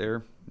house it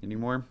there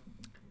anymore.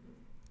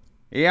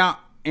 Yeah,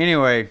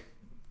 anyway,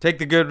 take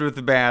the good with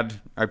the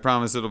bad. I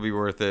promise it'll be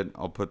worth it.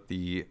 I'll put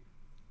the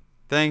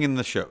thing in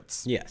the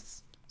shows.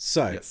 Yes.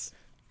 So, Yes.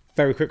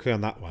 very quickly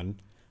on that one,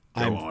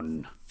 Go I'm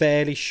on.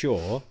 fairly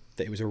sure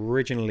that it was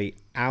originally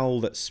Al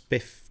that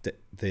spiffed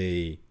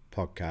the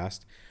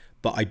podcast,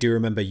 but I do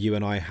remember you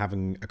and I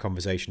having a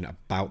conversation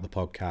about the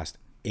podcast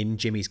in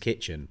Jimmy's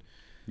kitchen.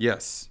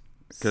 Yes,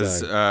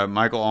 because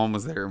Michael Alm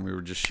was there, and we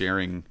were just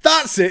sharing.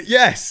 That's it,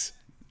 yes!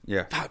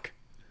 Yeah. Fuck.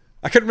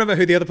 I couldn't remember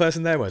who the other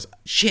person there was.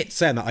 Shit,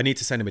 saying that, I need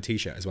to send him a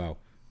t-shirt as well.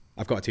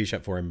 I've got a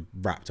t-shirt for him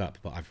wrapped up,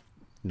 but I've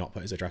not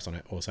put his address on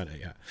it or sent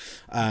it yet.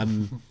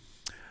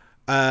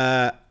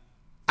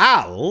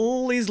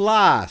 Al is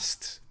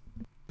last,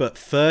 but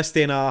first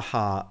in our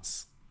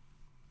hearts.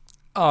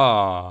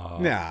 Oh.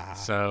 Nah.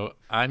 So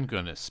I'm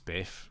going to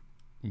spiff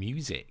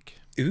music.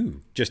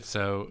 Ooh, just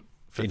So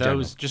for In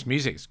those, general. just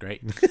music's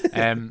great.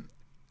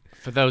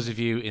 For those of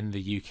you in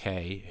the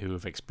UK who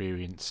have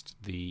experienced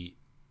the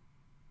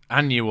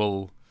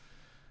annual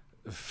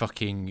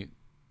fucking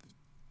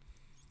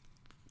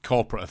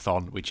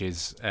corporate-a-thon, which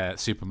is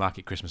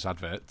supermarket Christmas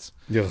adverts,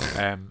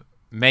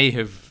 may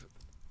have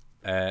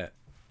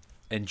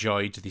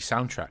enjoyed the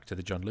soundtrack to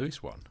the John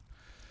Lewis one,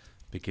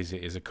 because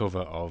it is a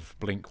cover of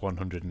Blink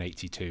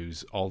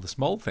 182's All the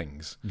Small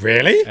Things.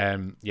 Really?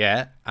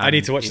 Yeah. I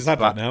need to watch this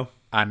advert now.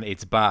 And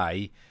it's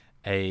by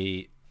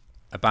a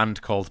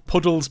band called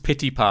Puddle's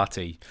Pity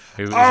Party,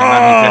 who is a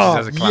man who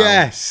dresses as a clown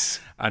yes.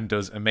 and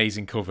does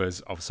amazing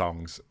covers of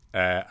songs.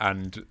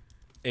 And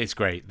it's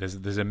great.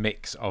 There's a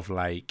mix of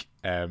like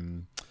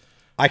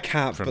I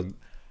can't.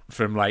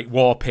 from like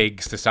War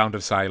Pigs to Sound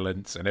of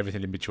Silence and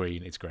everything in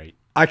between. It's great.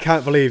 I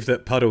can't believe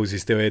that Puddles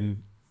is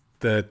doing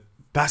the.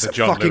 That's The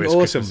John fucking Lewis awesome.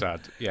 Christmas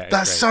ad. Yeah, it's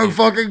That's great. so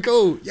fucking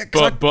cool. Yeah,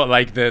 But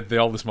like the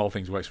All the Small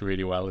Things works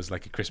really well as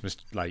like a Christmas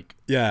like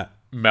yeah.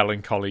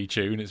 melancholy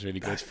tune. It's really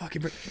good. That's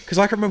fucking because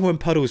I can remember when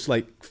Puddles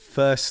like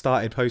first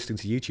started posting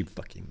to YouTube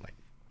fucking like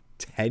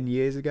 10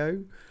 years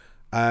ago.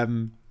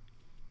 Dude,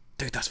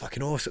 that's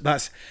fucking awesome.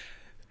 That's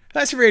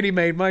really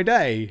made my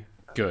day.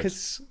 Good.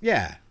 Because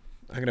yeah,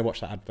 I'm gonna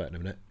watch that advert in a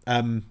minute.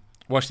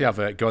 Watch the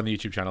advert. Go on the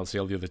YouTube channel. See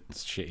all the other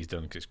shit he's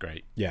done because it's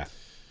great.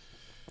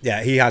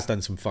 Yeah, he has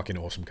done some fucking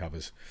awesome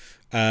covers.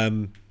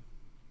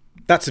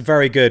 That's a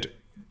very good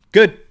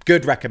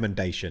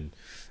recommendation.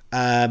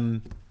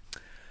 What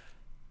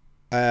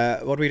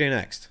do we do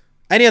next?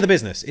 Any other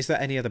business? Is there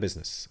any other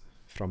business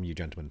from you,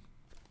 gentlemen?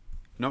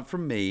 Not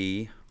from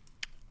me.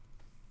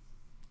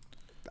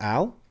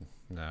 Al?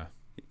 No.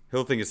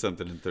 He'll think of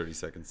something in 30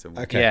 seconds. So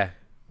Okay. Yeah.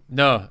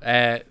 No.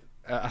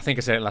 I think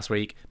I said it last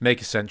week. Make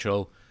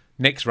Essential.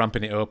 Nick's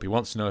ramping it up. He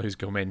wants to know who's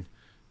coming.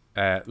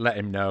 Let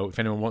him know. If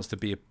anyone wants to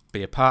be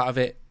a part of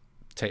it,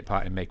 take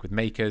part in Make with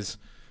Makers,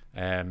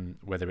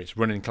 whether it's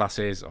running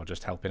classes or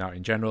just helping out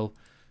in general.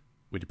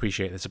 We'd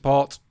appreciate the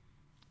support.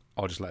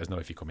 Or just let us know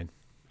if you're coming.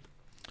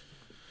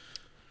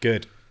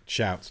 Good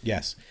shout.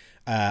 Yes.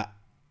 I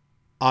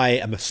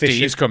am officially.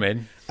 Steve's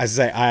coming. As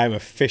I say, I am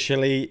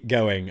officially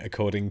going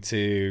according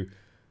to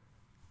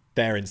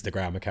their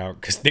Instagram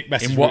account because Nick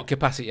messaged In what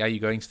capacity are you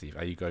going, Steve?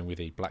 Are you going with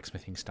a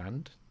blacksmithing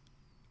stand?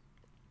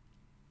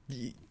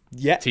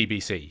 Yeah.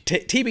 TBC.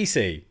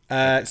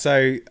 TBC.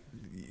 So,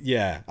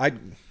 yeah,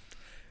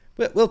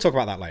 we'll talk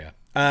about that later.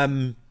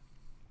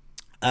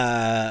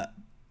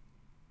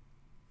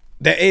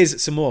 There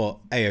is some more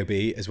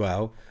AOB as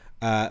well,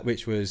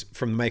 which was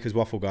from the Makers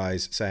Waffle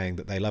guys saying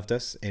that they loved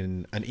us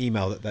in an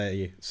email that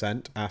they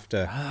sent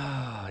after.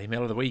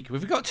 Email of the week.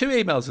 We've got 2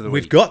 emails of the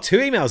week. We've got 2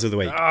 emails of the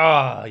week.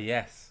 Oh,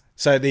 yes.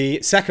 So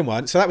the second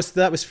one, so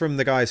that was from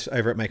the guys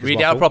over at Maker's Read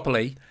it Waffle. out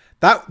properly.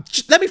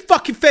 Let me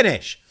fucking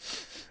finish.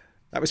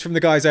 That was from the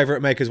guys over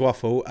at Maker's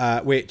Waffle,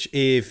 which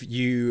if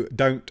you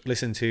don't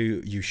listen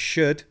to, you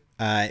should,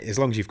 as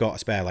long as you've got a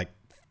spare like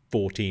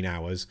 14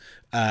 hours.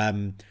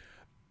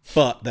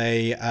 But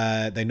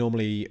they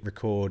normally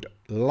record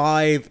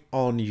live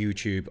on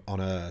YouTube on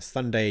a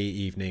Sunday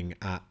evening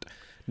at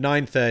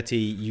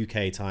 9:30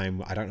 UK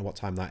time. I don't know what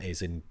time that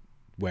is in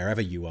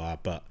wherever you are,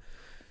 but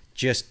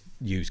just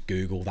use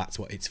Google. That's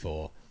what it's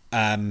for.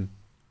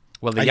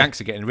 Well, the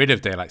Yanks are getting rid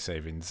of daylight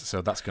savings, so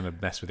that's going to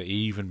mess with it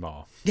even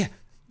more. Yeah.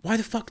 Why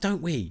the fuck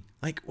don't we?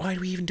 Like, why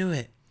do we even do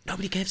it?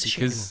 Nobody gives a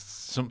shit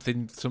anymore.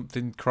 Because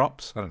something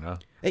crops. I don't know.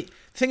 The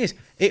thing is,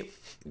 it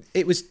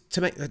was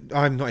to make.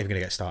 I'm not even going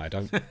to get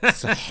started.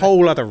 It's a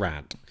whole other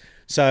rant.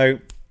 So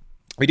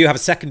we do have a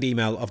second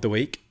email of the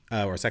week,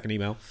 or a second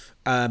email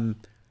from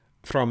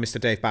Mr.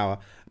 Dave Bauer,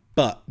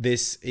 but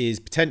this is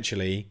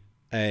potentially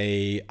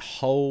a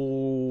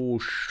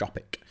whole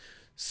topic.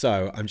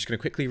 So I'm just going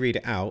to quickly read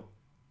it out,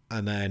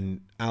 and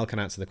then Al can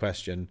answer the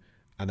question,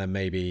 and then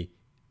maybe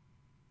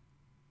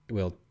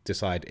we'll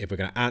decide if we're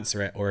going to answer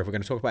it or if we're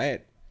going to talk about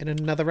it in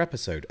another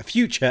episode, a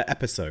future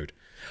episode.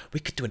 We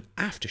could do an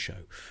after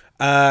show.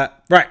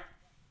 Right.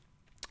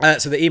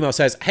 So the email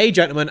says, "Hey,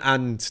 gentlemen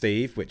and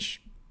Steve,"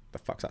 which the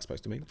fuck's that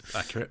supposed to mean?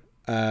 Accurate.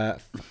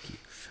 Fuck you.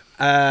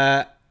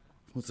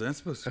 What's that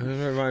supposed to I be?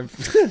 want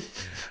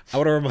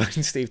to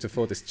remind Steve to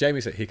forward this.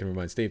 Jamie said he can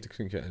remind Steve to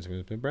screenshot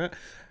it.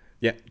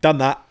 Yeah, done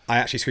that. I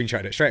actually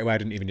screenshotted it straight away. I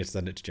didn't even need to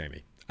send it to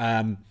Jamie.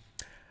 I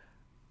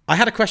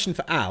had a question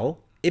for Al.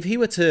 If he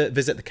were to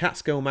visit the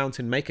Catskill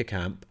Mountain Maker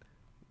Camp,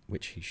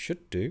 which he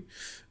should do,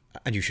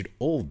 and you should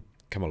all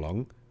come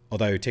along,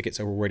 although tickets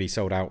are already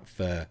sold out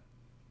for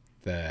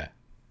the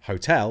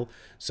hotel,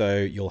 so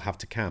you'll have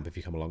to camp if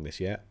you come along this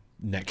year.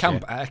 Next year.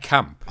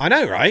 Camp. I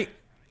know, right?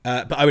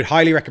 But I would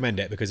highly recommend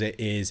it because it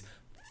is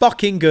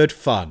fucking good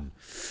fun.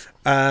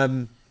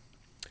 What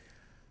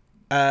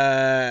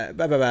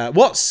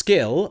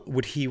skill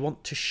would he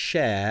want to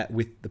share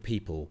with the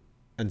people?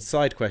 And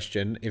side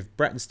question, if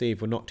Brett and Steve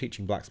were not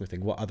teaching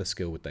blacksmithing, what other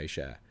skill would they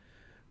share?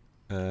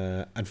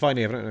 And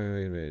finally, I don't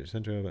know.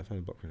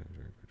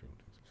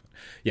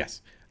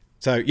 Yes.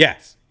 So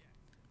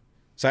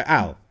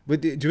Al,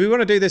 do we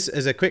want to do this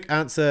as a quick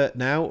answer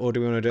now, or do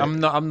we want to do? I'm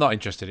not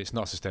interested. It's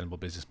not a sustainable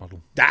business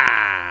model.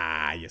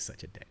 You're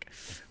such a dick.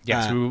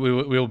 Yes,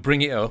 we'll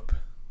bring it up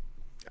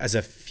as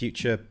a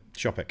future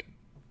topic.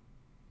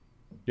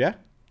 Yeah.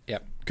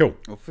 Yep. Cool.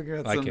 We'll figure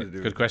out Like something it. to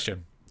do. Good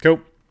question.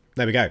 Cool.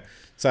 There we go.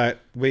 So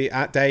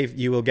Dave,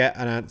 you will get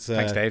an answer.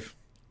 Thanks, Dave.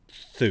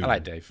 Soon. I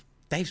like Dave.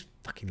 Dave's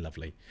fucking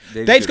lovely.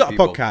 Dave's Dave's good got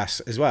people. a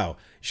podcast as well.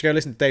 You should go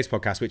listen to Dave's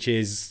podcast, which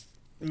is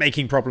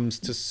Making Problems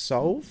to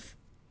Solve.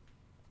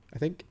 I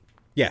think.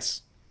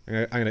 Yes.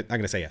 I'm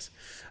gonna say yes.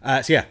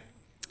 So yeah,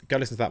 go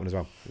listen to that one as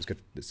well. It's good.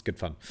 It's good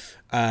fun.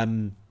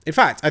 In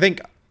fact, I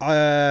think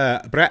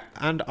Brett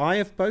and I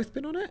have both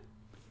been on it.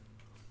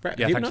 Brett,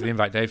 Yeah, have you thanks been for the on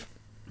invite, Dave.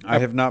 I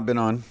have not been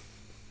on.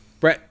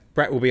 it?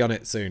 Brett will be on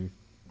it soon.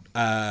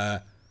 I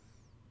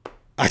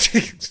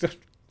think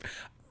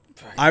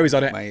I was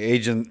on it. My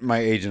agent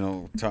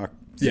will talk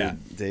to Yeah.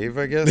 Dave,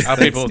 I guess. Our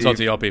people will Steve talk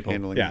to your people.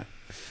 handling Yeah. it.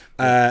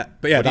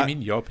 But yeah, What do you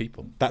mean, your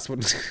people? that's one.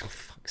 Oh,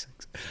 fuck's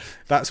sakes.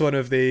 That's one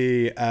of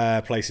the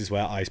places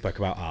where I spoke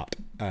about art,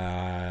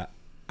 and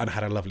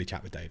had a lovely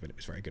chat with Dave, and it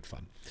was very good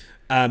fun.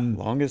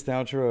 Longest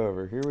outro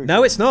ever. Here we go.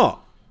 No, it's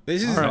not.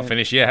 This is It's not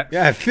finished yet.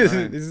 yeah. This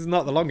is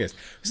not the longest.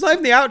 It's not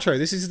even the outro.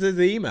 This is the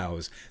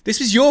emails. This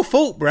was your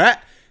fault,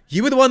 Brett.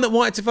 You were the one that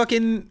wanted to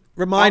fucking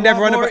remind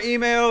everyone more about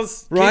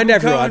emails. Remind Keep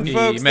 'em everyone coming,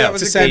 folks. emails. That to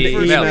was a send good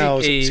first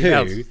emails week.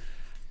 to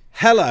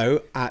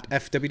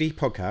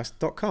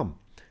hello@fwdpodcast.com.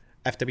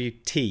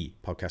 FWT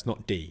podcast,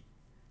 not D.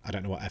 I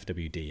don't know what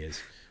FWD is.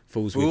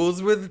 Fools with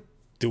Fools with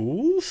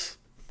duels?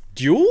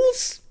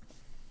 Duels?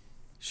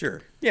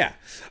 sure. Yeah.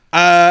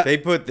 They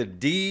put the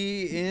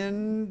D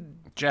in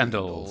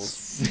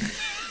Jandals.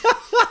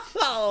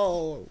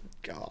 Oh,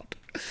 God.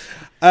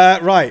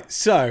 Right,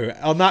 so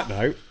on that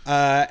note,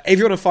 if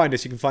you want to find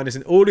us, you can find us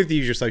in all of the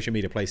usual social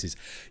media places.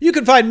 You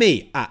can find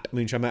me at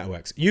Moonshine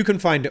Metalworks. You can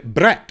find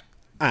Brett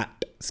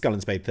at Skull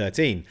and Spade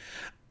 13.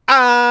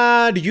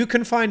 And you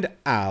can find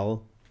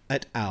Al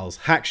at Al's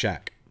Hack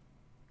Shack.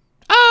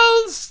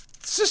 Al's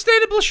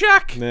Sustainable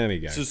Shack. There we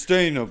go.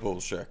 Sustainable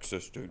Shack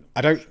Sustainable.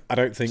 I don't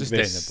think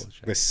Sustainable this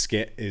Shack.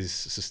 skit is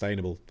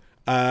sustainable.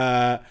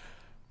 If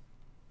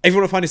you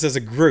want to find us as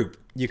a group,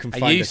 you can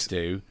find I us. used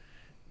to,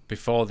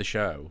 before the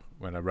show,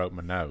 when I wrote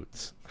my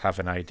notes, have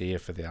an idea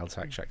for the Al's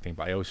Hack Shack thing,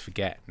 but I always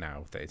forget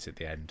now that it's at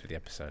the end of the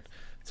episode.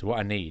 So what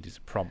I need is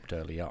a prompt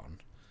early on.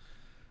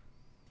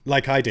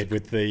 Like I did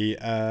with the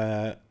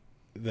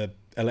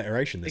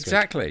alliteration this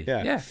Exactly. week.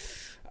 Yeah.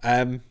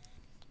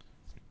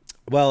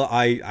 Well,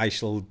 I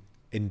shall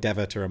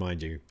endeavour to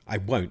remind you. I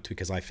won't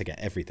because I forget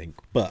everything,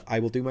 but I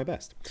will do my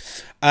best.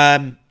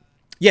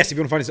 Yes, if you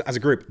want to find us as a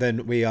group,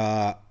 then we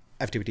are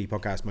FWD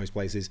Podcast most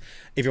places.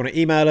 If you want to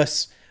email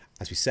us,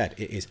 as we said,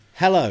 it is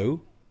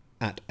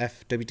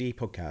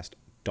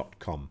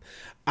hello@fwdpodcast.com.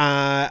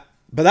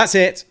 But that's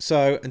it.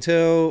 So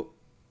until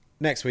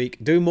next week,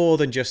 do more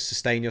than just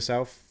sustain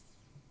yourself.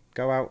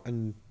 Go out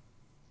and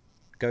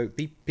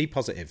be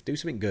positive. Do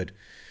something good.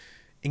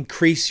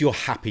 Increase your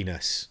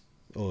happiness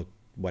or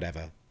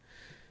whatever.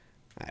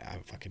 I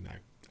don't fucking know.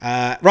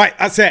 Right,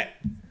 that's it.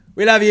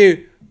 We love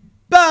you.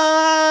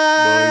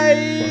 Bye.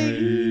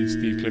 Bye.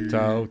 Steve clipped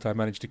out. I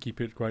managed to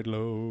keep it quite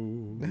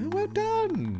low. Well done.